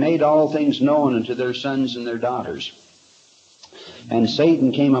God, and they made all things known unto their sons and their daughters. And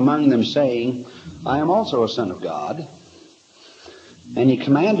Satan came among them, saying, I am also a son of God, And he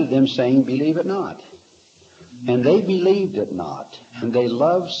commanded them, saying, believe it not. And they believed it not, and they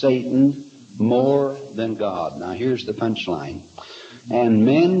loved Satan more than God. Now here's the punchline. And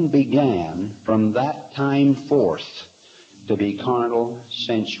men began from that time forth to be carnal,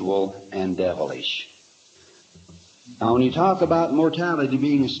 sensual, and devilish. Now when you talk about mortality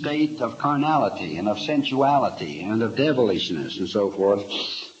being a state of carnality and of sensuality and of devilishness and so forth,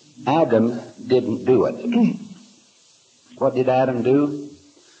 Adam didn't do it. What did Adam do?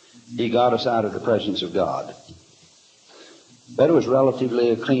 He got us out of the presence of God. But it was relatively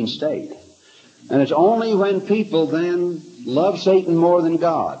a clean state. And it's only when people then love Satan more than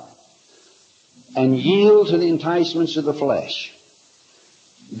God and yield to the enticements of the flesh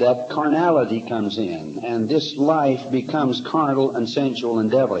that carnality comes in, and this life becomes carnal and sensual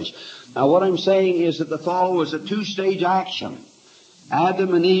and devilish. Now what I'm saying is that the fall was a two-stage action.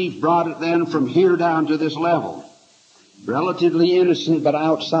 Adam and Eve brought it then from here down to this level. Relatively innocent, but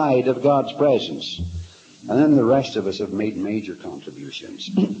outside of God's presence. And then the rest of us have made major contributions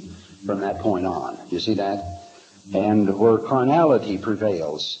from that point on. You see that? And where carnality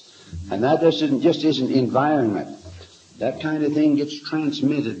prevails. And that just isn't environment. That kind of thing gets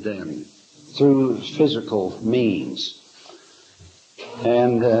transmitted then through physical means.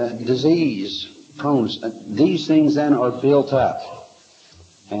 And disease, these things then are built up.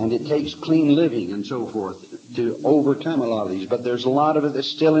 And it takes clean living and so forth to overcome a lot of these. But there's a lot of it that's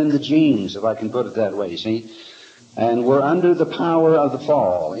still in the genes, if I can put it that way, see? And we're under the power of the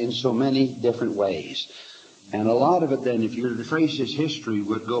fall in so many different ways. And a lot of it then, if you were to trace its history,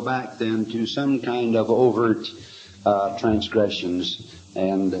 would go back then to some kind of overt transgressions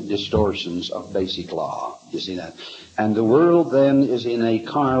and distortions of basic law. You see that? And the world then is in a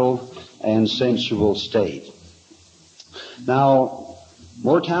carnal and sensual state. Now,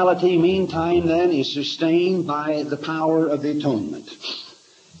 mortality, meantime, then, is sustained by the power of the atonement.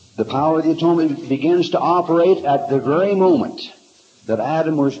 The power of the atonement begins to operate at the very moment that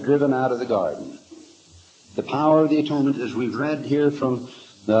Adam was driven out of the garden. The power of the atonement, as we've read here from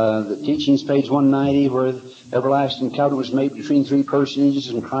the teachings, page 190, where the everlasting covenant was made between three personages,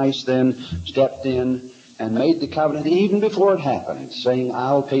 and Christ then stepped in and made the covenant even before it happened, saying,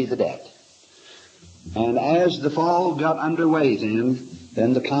 I'll pay the debt. And as the fall got underway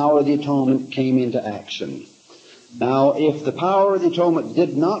then the power of the atonement came into action. Now, if the power of the atonement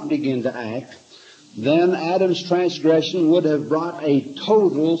did not begin to act, then Adam's transgression would have brought a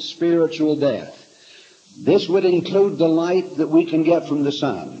total spiritual death. This would include the light that we can get from the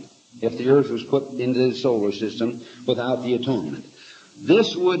sun, if the earth was put into the solar system without the atonement.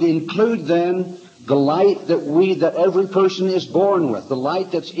 This would include then the light that every person is born with, the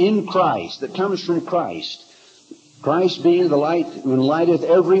light that's in Christ, that comes from Christ. Christ being the light who enlighteth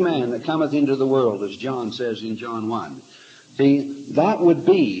every man that cometh into the world, as John says in John 1. See, that would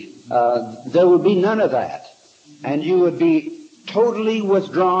be, there would be none of that. And you would be totally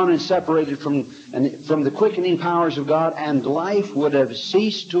withdrawn and separated from the quickening powers of God, and life would have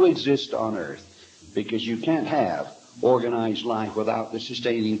ceased to exist on earth, because you can't have organized life without the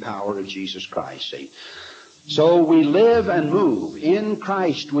sustaining power of Jesus Christ. See? So we live and move. In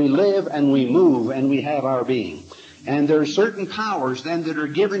Christ we live and we move and we have our being. And there are certain powers then that are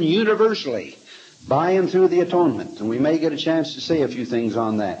given universally by and through the atonement. And we may get a chance to say a few things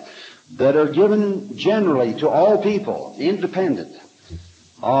on that. That are given generally to all people, independent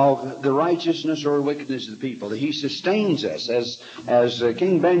of the righteousness or wickedness of the people. He sustains us. As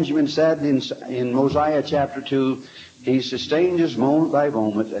King Benjamin said in Mosiah chapter 2, He sustains us moment by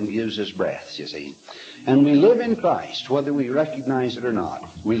moment and gives us breath, you see. And we live in Christ, whether we recognize it or not.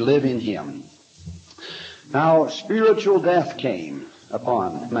 We live in Him. Now, spiritual death came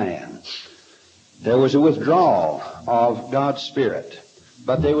upon man. There was a withdrawal of God's Spirit.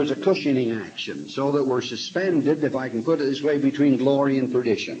 But there was a cushioning action, so that we're suspended, if I can put it this way, between glory and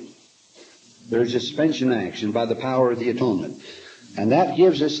perdition. There's a suspension action by the power of the atonement. And that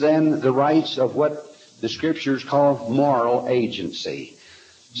gives us then the rights of what the Scriptures call moral agency.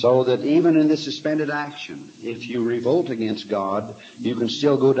 So that even in this suspended action, if you revolt against God, you can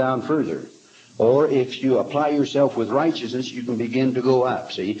still go down further. Or if you apply yourself with righteousness, you can begin to go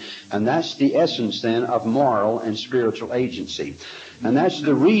up, see? And that's the essence then of moral and spiritual agency. And that's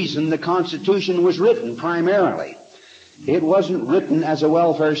the reason the Constitution was written primarily. It wasn't written as a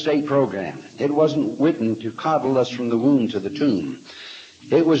welfare state program. It wasn't written to coddle us from the womb to the tomb.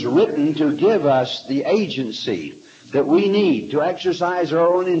 It was written to give us the agency that we need to exercise our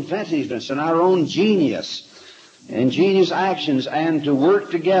own inventiveness and our own genius, ingenious actions, and to work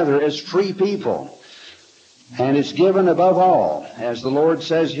together as free people. And it's given above all, as the Lord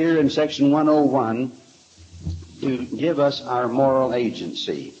says here in section 101, to give us our moral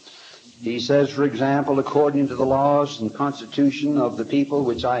agency. He says, for example, according to the laws and constitution of the people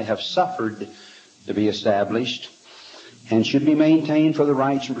which I have suffered to be established, and should be maintained for the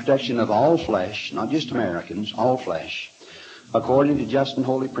rights and protection of all flesh, not just Americans, all flesh, according to just and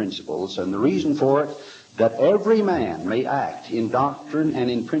holy principles. And the reason for it, that every man may act in doctrine and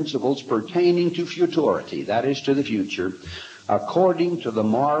in principles pertaining to futurity, that is, to the future, according to the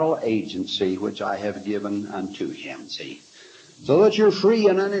moral agency which I have given unto him. See? So that you're free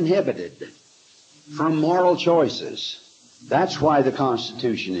and uninhibited from moral choices. That's why the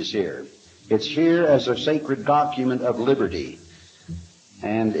Constitution is here. It's here as a sacred document of liberty.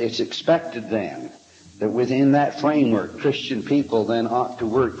 And it's expected then that within that framework, Christian people then ought to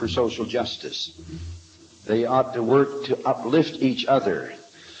work for social justice. They ought to work to uplift each other.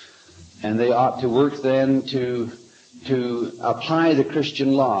 And they ought to work then to apply the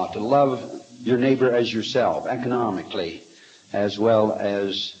Christian law, to love your neighbor as yourself, economically, as well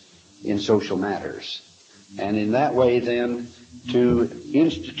as in social matters. And in that way then, to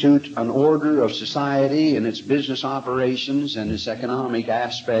institute an order of society in its business operations and its economic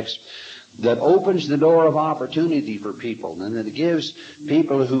aspects that opens the door of opportunity for people, and that it gives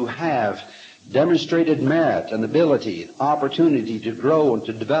people who have demonstrated merit and ability, opportunity to grow and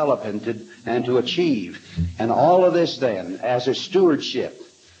to develop and to achieve. And all of this then as a stewardship,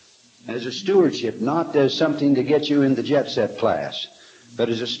 not as something to get you in the jet set class, but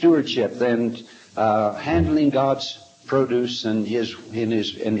as a stewardship then handling God's produce and his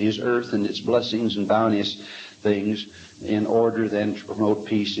earth and its blessings and bounteous things in order then to promote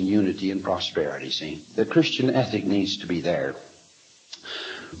peace and unity and prosperity. See, the Christian ethic needs to be there.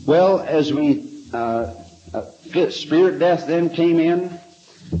 Well, as spirit death then came in,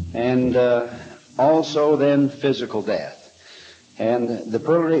 and also then physical death. And the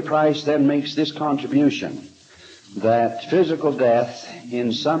pearl price then makes this contribution, that physical death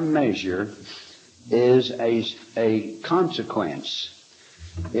in some measure is a consequence.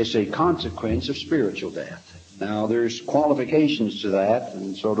 It's a consequence of spiritual death. Now, there's qualifications to that,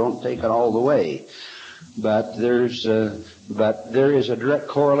 and so don't take it all the way. But there is a direct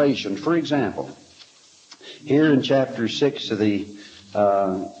correlation. For example, here in chapter 6 of the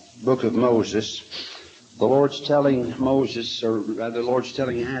book of Moses, the Lord's telling Moses, or rather the Lord's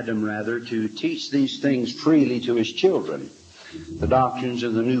telling Adam, rather, to teach these things freely to his children, the doctrines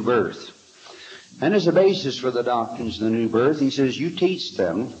of the new birth. And as a basis for the doctrines of the new birth, he says, you teach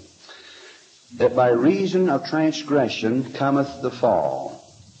them that by reason of transgression cometh the fall,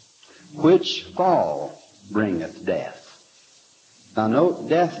 which fall bringeth death. Now note,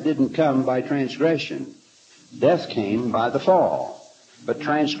 death didn't come by transgression. Death came by the fall. But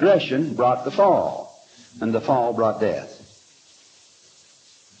transgression brought the fall, and the fall brought death.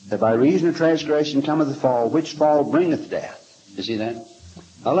 That by reason of transgression cometh the fall, which fall bringeth death. You see that?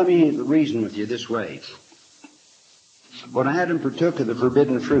 Now let me reason with you this way. When Adam partook of the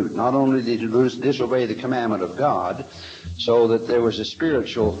forbidden fruit, not only did he disobey the commandment of God, so that there was a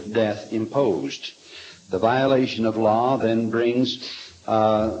spiritual death imposed. The violation of law then brings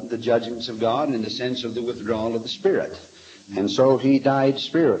the judgments of God in the sense of the withdrawal of the Spirit. And so he died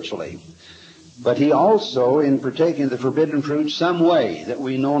spiritually. But he also, in partaking of the forbidden fruit some way that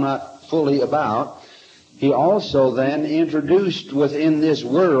we know not fully about, he also then introduced within this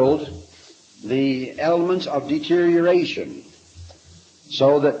world the elements of deterioration,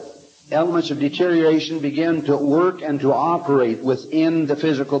 so that elements of deterioration begin to work and to operate within the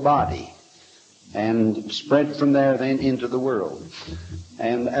physical body and spread from there then into the world.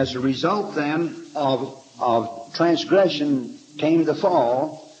 And as a result then of transgression came the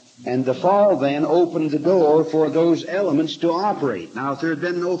fall, and the fall then opened the door for those elements to operate. Now, if there had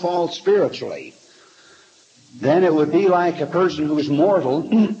been no fall spiritually, then it would be like a person who is mortal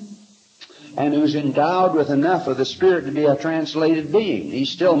and who's endowed with enough of the Spirit to be a translated being. He's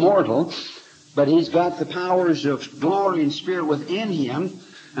still mortal, but he's got the powers of glory and Spirit within him,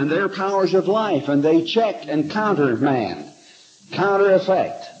 and they're powers of life, and they check and counter man, counter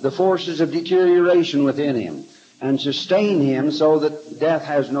effect the forces of deterioration within him, and sustain him so that death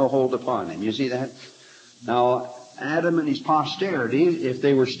has no hold upon him. You see that? Now, Adam and his posterity, if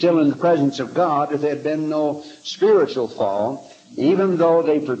they were still in the presence of God, if there had been no spiritual fall, even though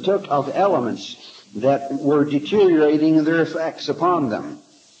they partook of elements that were deteriorating in their effects upon them,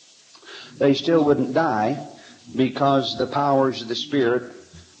 they still wouldn't die, because the powers of the Spirit,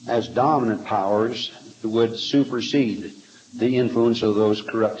 as dominant powers, would supersede the influence of those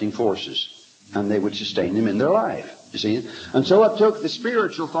corrupting forces, and they would sustain them in their life, you see. And so it took the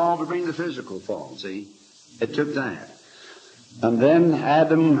spiritual fall to bring the physical fall, see. It took that. And then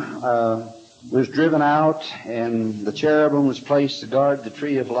Adam was driven out, and the cherubim was placed to guard the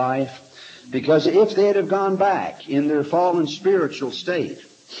tree of life, because if they'd have gone back in their fallen spiritual state,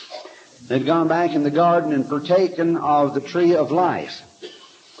 they'd gone back in the garden and partaken of the tree of life,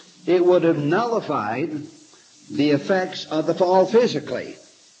 it would have nullified the effects of the fall physically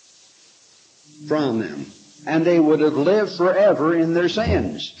from them, and they would have lived forever in their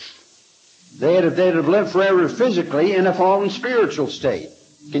sins. They'd have lived forever physically in a fallen spiritual state.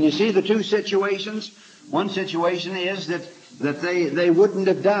 Can you see the two situations? One situation is that they wouldn't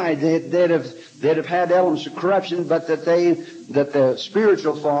have died. They'd have had elements of corruption, but that the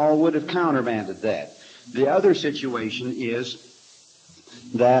spiritual fall would have countermanded that. The other situation is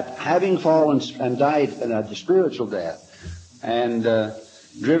that having fallen and died the spiritual death and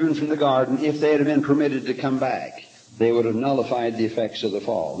driven from the garden, if they had been permitted to come back, they would have nullified the effects of the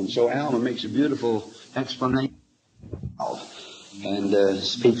fall. And so Alma makes a beautiful explanation and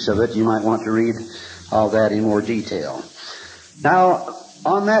speaks of it. You might want to read all that in more detail. Now,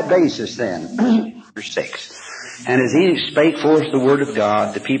 on that basis then, verse 6, and as he spake forth the word of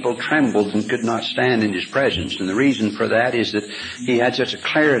God, the people trembled and could not stand in his presence. And the reason for that is that he had such a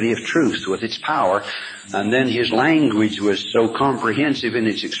clarity of truth with its power, and then his language was so comprehensive in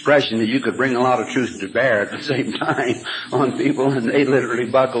its expression that you could bring a lot of truth to bear at the same time on people, and they literally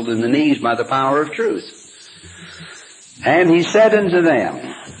buckled in the knees by the power of truth. And he said unto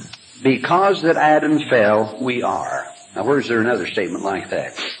them, because that Adam fell, we are. Now where's there another statement like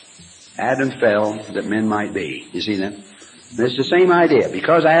that? Adam fell that men might be. You see that? It's the same idea.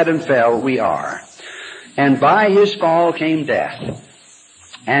 Because Adam fell, we are. And by his fall came death.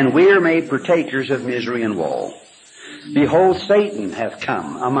 And we are made partakers of misery and woe. Behold, Satan hath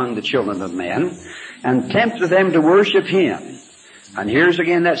come among the children of men, and tempted them to worship him. And here's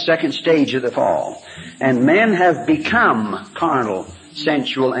again that second stage of the fall. And men have become carnal,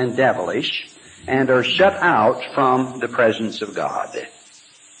 sensual, and devilish, and are shut out from the presence of God.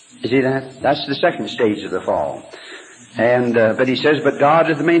 You see that? That's the second stage of the fall. And but he says, but God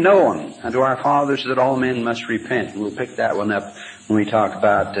hath made known unto our fathers that all men must repent. And we'll pick that one up when we talk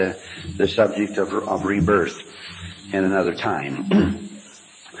about the subject of rebirth in another time.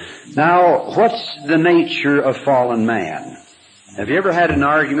 Now, what's the nature of fallen man? Have you ever had an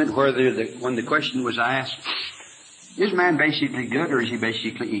argument where when the question was asked, is man basically good or is he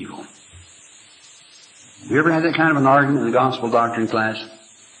basically evil? Have you ever had that kind of an argument in the gospel doctrine class?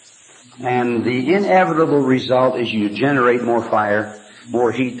 And the inevitable result is you generate more fire,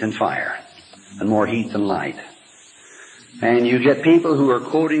 more heat than fire, and more heat than light. And you get people who are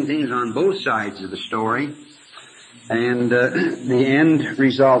quoting things on both sides of the story, and the end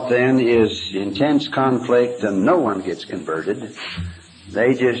result then is intense conflict, and no one gets converted.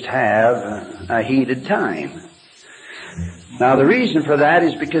 They just have a heated time. Now the reason for that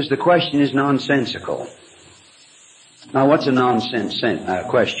is because the question is nonsensical. Now what's a nonsense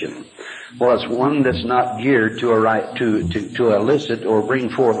question? Well, it's one that's not geared to elicit or bring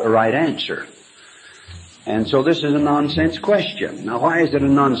forth a right answer. And so this is a nonsense question. Now why is it a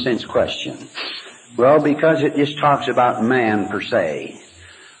nonsense question? Well, because it just talks about man per se.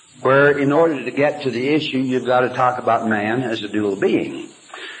 Where in order to get to the issue, you've got to talk about man as a dual being.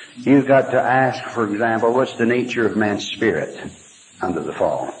 You've got to ask, for example, what's the nature of man's spirit under the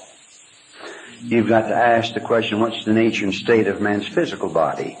fall? You've got to ask the question, what's the nature and state of man's physical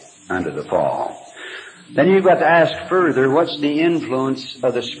body under the fall? Then you've got to ask further, what's the influence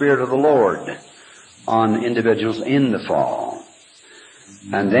of the Spirit of the Lord on individuals in the fall?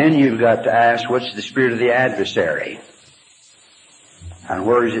 And then you've got to ask, what's the spirit of the adversary? And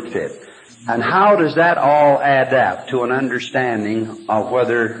where does it fit? And how does that all add up to an understanding of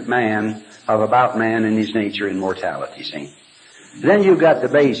about man and his nature and mortality, see? Then you've got the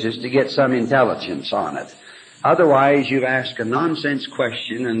basis to get some intelligence on it. Otherwise, you've asked a nonsense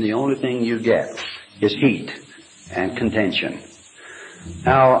question, and the only thing you get is heat and contention.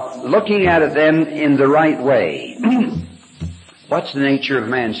 Now, looking at it then in the right way, what's the nature of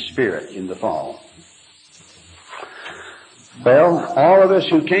man's spirit in the fall? Well, all of us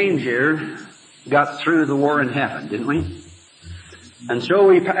who came here got through the war in heaven, didn't we? And so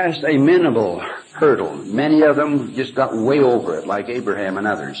we passed a minimal hurdle. Many of them just got way over it, like Abraham and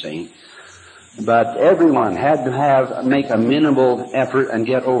others, see? But everyone had to make a minimal effort and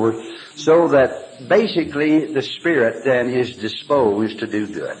get over, so that basically the Spirit then is disposed to do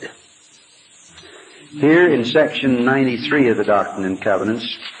good. Here in section 93 of the Doctrine and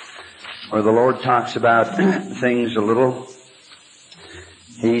Covenants, where the Lord talks about things a little,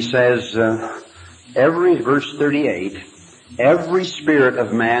 he says, verse 38, every spirit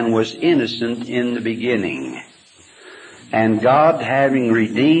of man was innocent in the beginning. And God, having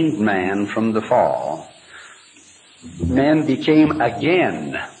redeemed man from the fall, men became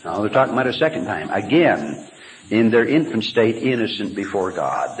again, now we're talking about a second time, again, in their infant state, innocent before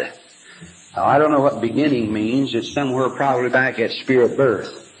God. Now, I don't know what beginning means. It's somewhere probably back at spirit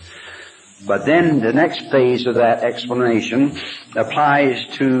birth. But then the next phase of that explanation applies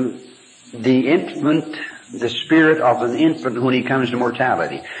to the infant, the spirit of an infant when he comes to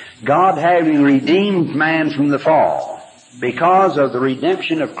mortality. God, having redeemed man from the fall, because of the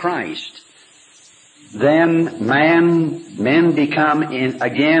redemption of Christ, then men become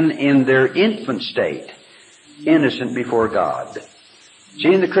again in their infant state, innocent before God.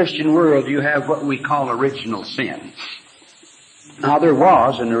 See, in the Christian world, you have what we call original sin. Now, there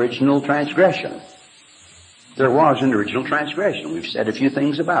was an original transgression. There was an original transgression. We've said a few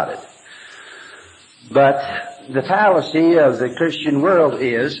things about it. But the fallacy of the Christian world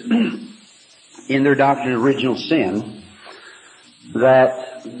is, in their doctrine of original sin,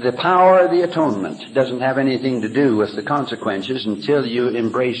 that the power of the atonement doesn't have anything to do with the consequences until you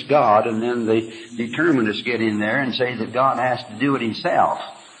embrace God, and then the determinists get in there and say that God has to do it himself.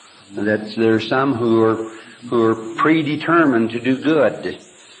 That there's some who are predetermined to do good,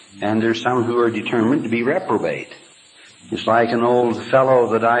 and there's some who are determined to be reprobate. It's like an old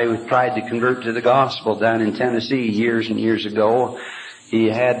fellow that I tried to convert to the gospel down in Tennessee years and years ago. He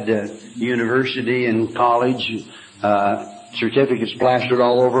had university and college certificates plastered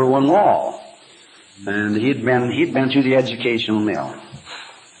all over one wall, and he'd been through the educational mill.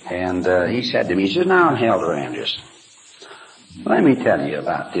 And he said to me, he says, "Now, Hyrum Andrus, let me tell you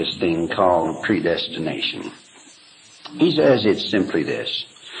about this thing called predestination." He says it's simply this: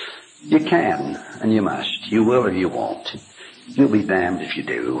 you can and you must, you will or you won't. You'll be damned if you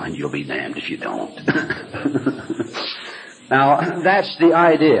do, and you'll be damned if you don't. Now, that's the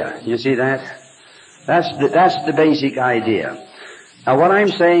idea. You see that? That's the basic idea. Now, what I'm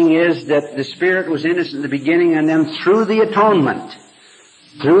saying is that the Spirit was innocent in the beginning, and then through the atonement,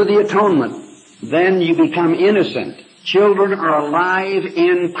 then you become innocent. Children are alive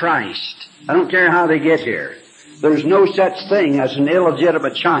in Christ. I don't care how they get here. There's no such thing as an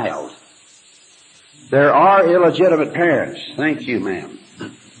illegitimate child. There are illegitimate parents. Thank you, ma'am.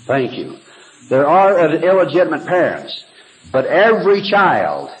 Thank you. There are illegitimate parents. But every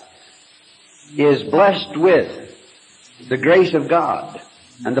child is blessed with the grace of God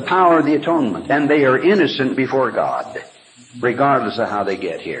and the power of the atonement, and they are innocent before God, regardless of how they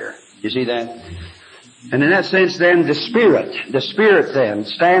get here. You see that? And in that sense, then, the Spirit then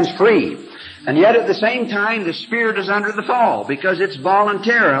stands free. And yet at the same time, the Spirit is under the fall, because it's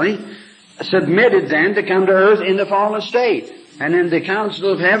voluntarily submitted then to come to earth in the fallen state. And in the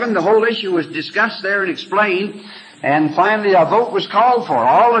council of heaven, the whole issue was discussed there and explained. And finally, a vote was called for.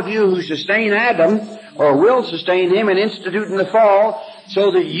 All of you who sustain Adam, or will sustain him, and institute in the fall,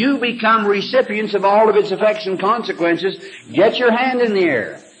 so that you become recipients of all of its effects and consequences, get your hand in the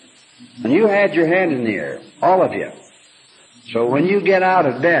air. And you had your hand in the air, all of you. So when you get out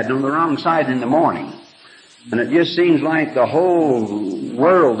of bed on the wrong side in the morning, and it just seems like the whole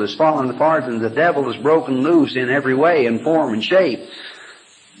world is falling apart and the devil is broken loose in every way and form and shape,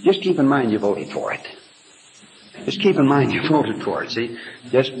 just keep in mind you voted for it. Just keep in mind you voted for it, see?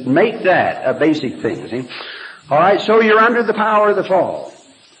 Just make that a basic thing, see? All right, so you're under the power of the fall.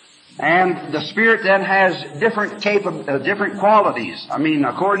 And the Spirit then has different qualities. I mean,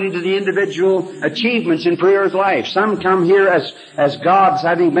 according to the individual achievements in pre-earth life. Some come here as gods,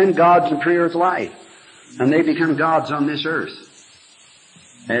 having been gods in pre-earth life. And they become gods on this earth.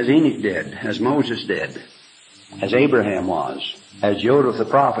 As Enoch did, as Moses did, as Abraham was, as Joseph the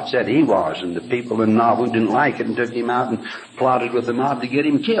prophet said he was, and the people in Nauvoo didn't like it and took him out and plotted with the mob to get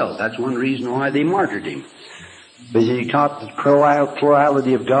him killed. That's one reason why they martyred him. But he taught the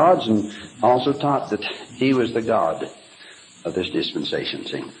plurality of gods, and also taught that he was the God of this dispensation,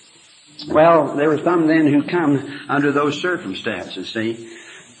 see. Well, there were some then who come under those circumstances, see.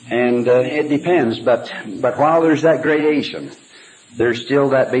 And it depends, but while there's that gradation, there's still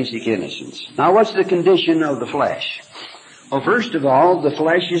that basic innocence. Now, what's the condition of the flesh? Well, first of all, the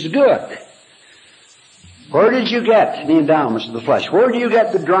flesh is good. Where did you get the endowments of the flesh? Where do you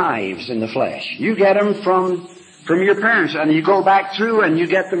get the drives in the flesh? You get them from your parents, and you go back through and you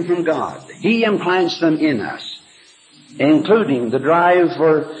get them from God. He implants them in us, including the drive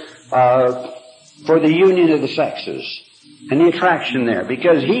for the union of the sexes and the attraction there,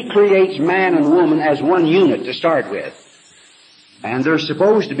 because He creates man and woman as one unit to start with. And they're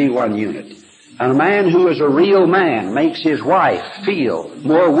supposed to be one unit. And a man who is a real man makes his wife feel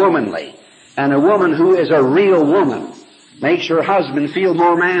more womanly. And a woman who is a real woman makes her husband feel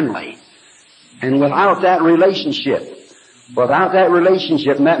more manly. And without that relationship, Without that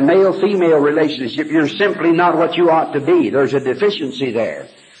relationship, and that male-female relationship, you're simply not what you ought to be. There's a deficiency there,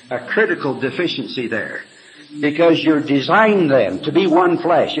 a critical deficiency there. Because you're designed then to be one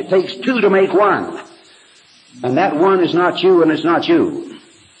flesh. It takes two to make one. And that one is not you and it's not you.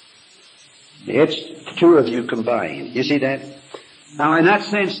 It's the two of you combined. You see that? Now in that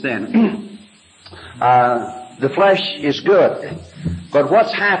sense then, the flesh is good. But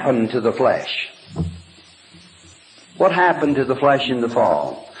what's happened to the flesh? What happened to the flesh in the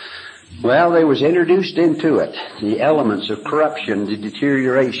fall? Well, there was introduced into it the elements of corruption, the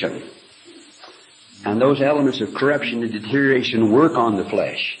deterioration. And those elements of corruption and deterioration work on the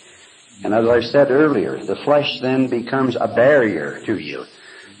flesh. And as I said earlier, the flesh then becomes a barrier to you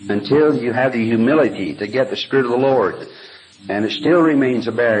until you have the humility to get the Spirit of the Lord. And it still remains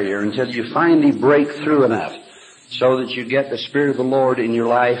a barrier until you finally break through enough so that you get the Spirit of the Lord in your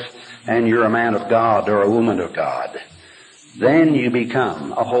life and you're a man of God or a woman of God. Then you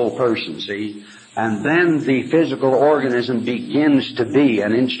become a whole person, see? And then the physical organism begins to be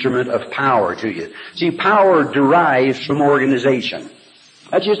an instrument of power to you. See, power derives from organization.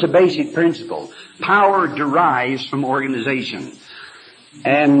 That's just a basic principle. Power derives from organization.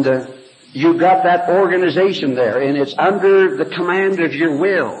 And you've got that organization there, and it's under the command of your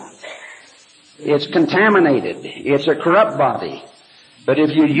will. It's contaminated. It's a corrupt body. But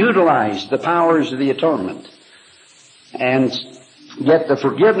if you utilize the powers of the atonement and get the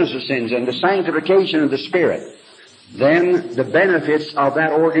forgiveness of sins and the sanctification of the Spirit, then the benefits of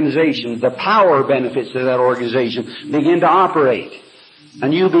that organization, the power benefits of that organization, begin to operate.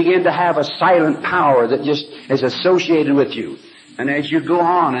 And you begin to have a silent power that just is associated with you. And as you go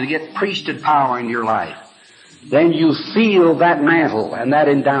on and get priesthood power in your life, then you feel that mantle and that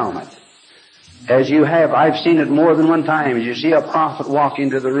endowment. As you have, I've seen it more than one time. As you see a prophet walk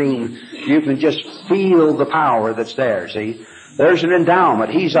into the room, you can just feel the power that's there, see? There's an endowment.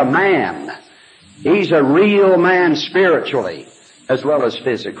 He's a man. He's a real man spiritually as well as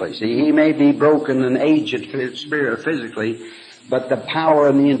physically. See, he may be broken and aged spirit physically, but the power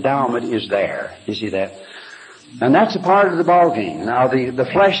and the endowment is there. You see that? And that's a part of the ballgame. Now the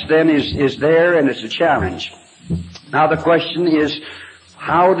flesh then is there, and it's a challenge. Now the question is,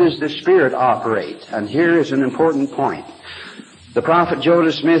 how does the Spirit operate? And here is an important point. The prophet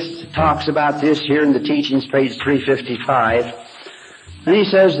Joseph Smith talks about this here in the teachings, page 355. And he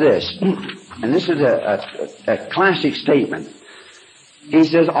says this, and this is a classic statement. He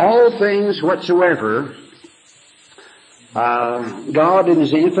says, all things whatsoever God in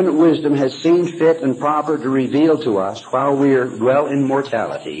His infinite wisdom has seen fit and proper to reveal to us while we dwell in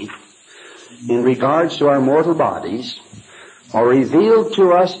mortality, in regards to our mortal bodies, are revealed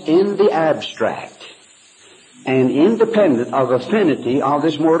to us in the abstract and independent of affinity of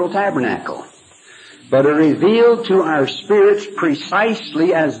this mortal tabernacle, but are revealed to our spirits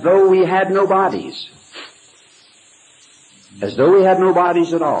precisely as though we had no bodies. As though we had no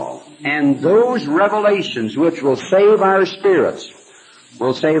bodies at all. And those revelations which will save our spirits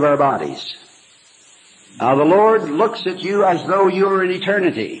will save our bodies. Now the Lord looks at you as though you are in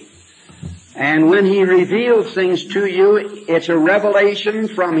eternity. And when He reveals things to you, it's a revelation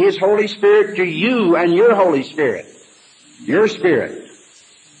from His Holy Spirit to you and your Holy Spirit. Your spirit.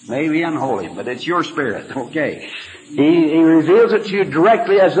 May be unholy, but it's your spirit. Okay. He reveals it to you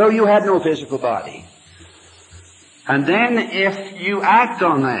directly as though you had no physical body. And then if you act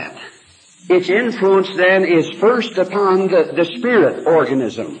on that, its influence then is first upon the spirit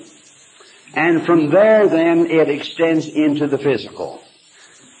organism. And from there then it extends into the physical.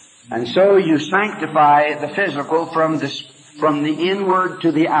 And so you sanctify the physical from the inward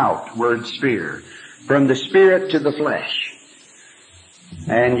to the outward sphere, from the spirit to the flesh.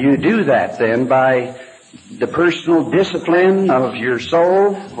 And you do that then by the personal discipline of your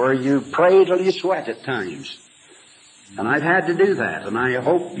soul, where you pray till you sweat at times. And I've had to do that, and I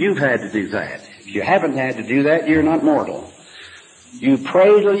hope you've had to do that. If you haven't had to do that, you're not mortal. You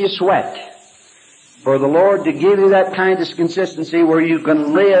pray till you sweat for the Lord to give you that kind of consistency where you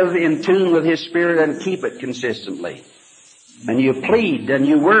can live in tune with His Spirit and keep it consistently. And you plead, and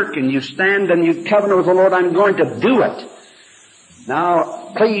you work, and you stand, and you covenant with the Lord, I'm going to do it.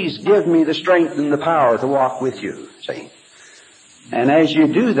 Now, please give me the strength and the power to walk with you, see. And as you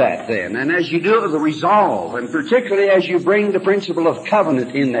do that then, and as you do it with a resolve, and particularly as you bring the principle of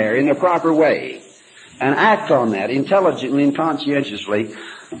covenant in there in a proper way, and act on that intelligently and conscientiously,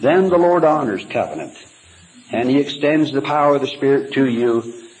 then the Lord honors covenant. And He extends the power of the Spirit to you,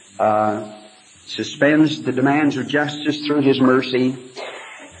 suspends the demands of justice through His mercy,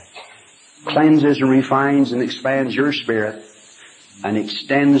 cleanses and refines and expands your spirit, and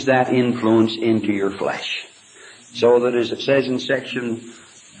extends that influence into your flesh. So that, as it says in section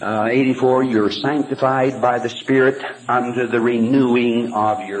 84, you're sanctified by the Spirit unto the renewing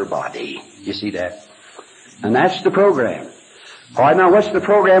of your body. You see that? And that's the program. All right, now what's the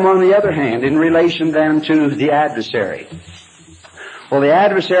program on the other hand in relation then to the adversary? Well, the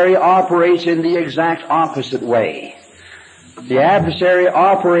adversary operates in the exact opposite way. The adversary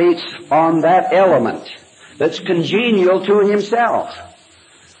operates on that element that's congenial to himself,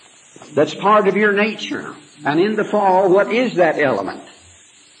 that's part of your nature. And in the fall, what is that element?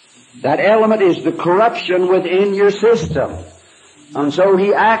 That element is the corruption within your system. And so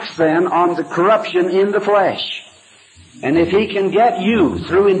he acts then on the corruption in the flesh. And if he can get you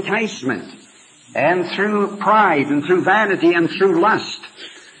through enticement and through pride and through vanity and through lust,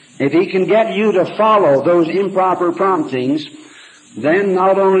 if he can get you to follow those improper promptings, then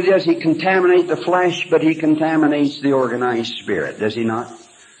not only does he contaminate the flesh, but he contaminates the organized spirit, does he not?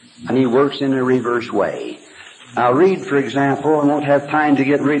 And he works in a reverse way. I'll read, for example, I won't have time to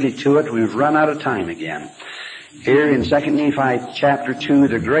get really to it. We've run out of time again. Here in 2 Nephi chapter 2,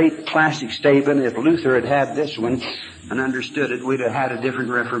 the great classic statement, if Luther had had this one and understood it, we'd have had a different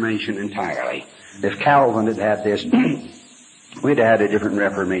Reformation entirely. If Calvin had had this, we'd have had a different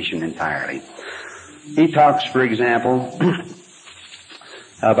Reformation entirely. He talks, for example,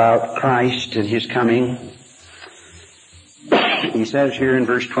 about Christ and His coming. He says here in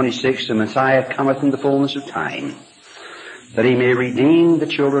verse 26, the Messiah cometh in the fullness of time, that He may redeem the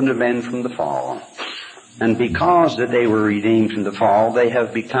children of men from the fall. And because that they were redeemed from the fall, they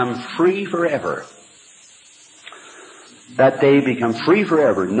have become free forever. That they become free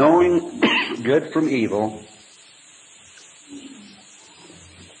forever, knowing good from evil,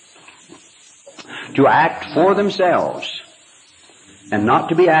 to act for themselves, and not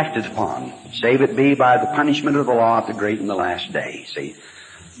to be acted upon, save it be by the punishment of the law at the great and the last day. See,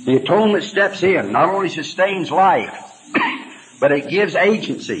 the atonement steps in, not only sustains life, but it gives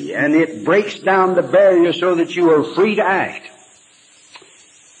agency, and it breaks down the barrier so that you are free to act.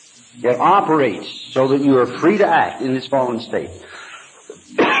 It operates so that you are free to act in this fallen state.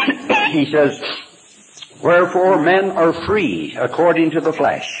 He says, wherefore men are free according to the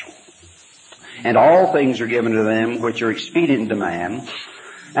flesh, and all things are given to them which are expedient to man,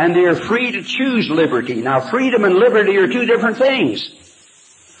 and they are free to choose liberty. Now, freedom and liberty are two different things.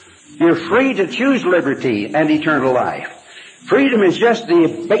 You're free to choose liberty and eternal life. Freedom is just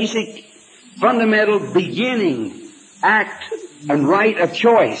the basic, fundamental beginning act and right of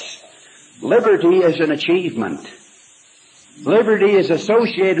choice. Liberty is an achievement. Liberty is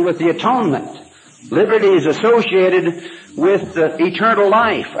associated with the atonement. Liberty is associated with the eternal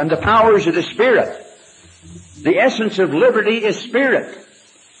life and the powers of the Spirit. The essence of liberty is Spirit.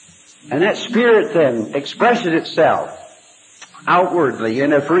 And that Spirit then expresses itself outwardly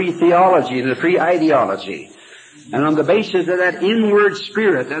in a free theology, in a free ideology. And on the basis of that inward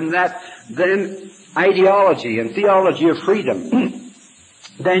spirit and that then ideology and theology of freedom,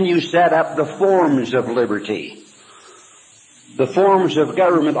 then you set up the forms of liberty. The forms of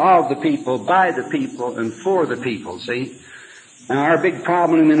government of the people, by the people, and for the people, see? Now, our big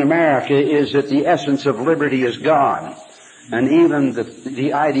problem in America is that the essence of liberty is gone. And even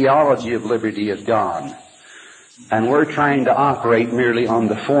the ideology of liberty is gone. And we're trying to operate merely on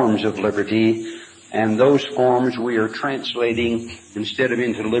the forms of liberty. And those forms we are translating, instead of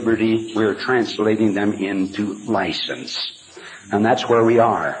into liberty, we are translating them into license. And that's where we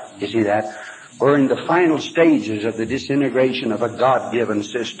are. You see that? We're in the final stages of the disintegration of a God-given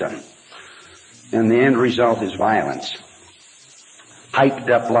system. And the end result is violence. Hyped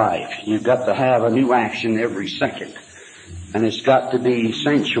up life. You've got to have a new action every second. And it's got to be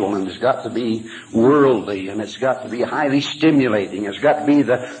sensual, and it's got to be worldly, and it's got to be highly stimulating. It's got to be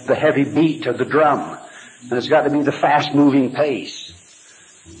the heavy beat of the drum. And it's got to be the fast-moving pace.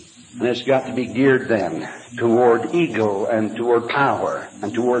 And it's got to be geared then toward ego and toward power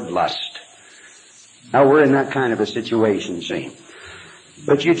and toward lust. Now we're in that kind of a situation, see.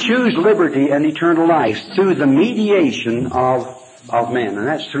 But you choose liberty and eternal life through the mediation of men, and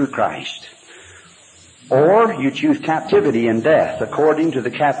that's through Christ. Or you choose captivity and death according to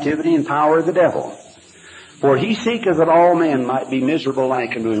the captivity and power of the devil. For he seeketh that all men might be miserable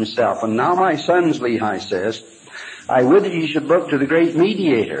like unto himself. And now, my sons, Lehi says, I would that ye should look to the great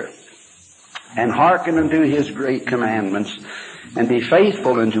mediator, and hearken unto his great commandments, and be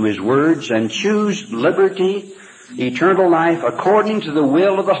faithful unto his words, and choose liberty, eternal life, according to the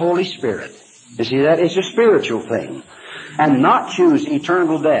will of the Holy Spirit. You see, that is a spiritual thing. And not choose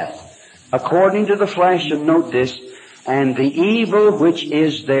eternal death, according to the flesh, and note this, and the evil which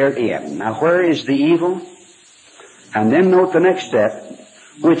is therein. Now, where is the evil? And then note the next step.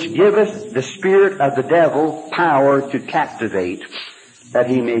 which giveth the spirit of the devil power to captivate, that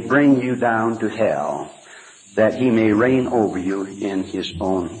he may bring you down to hell, that he may reign over you in his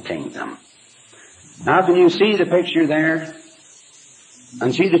own kingdom. Now can you see the picture there?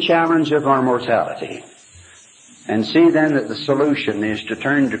 And see the challenge of our mortality. And see then that the solution is to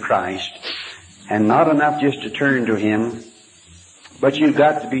turn to Christ, and not enough just to turn to Him, but you've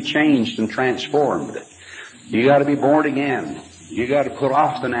got to be changed and transformed. You've got to be born again. You've got to put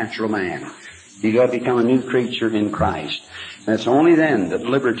off the natural man. You've got to become a new creature in Christ. And it's only then that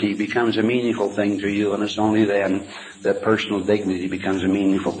liberty becomes a meaningful thing to you, and it's only then that personal dignity becomes a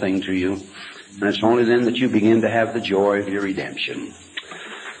meaningful thing to you. And it's only then that you begin to have the joy of your redemption.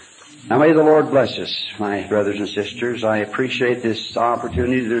 Now may the Lord bless us, my brothers and sisters. I appreciate this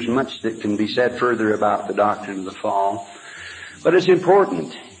opportunity. There's much that can be said further about the doctrine of the fall. But it's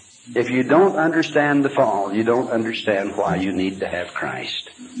important. If you don't understand the fall, you don't understand why you need to have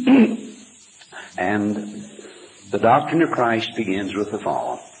Christ. And the doctrine of Christ begins with the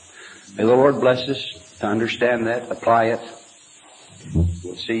fall. May the Lord bless us to understand that, apply it.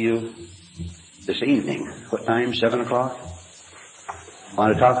 We'll see you this evening. What time? 7 o'clock? I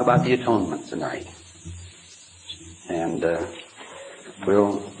want to talk about the atonement tonight. And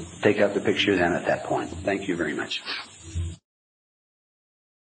we'll take up the picture then at that point. Thank you very much.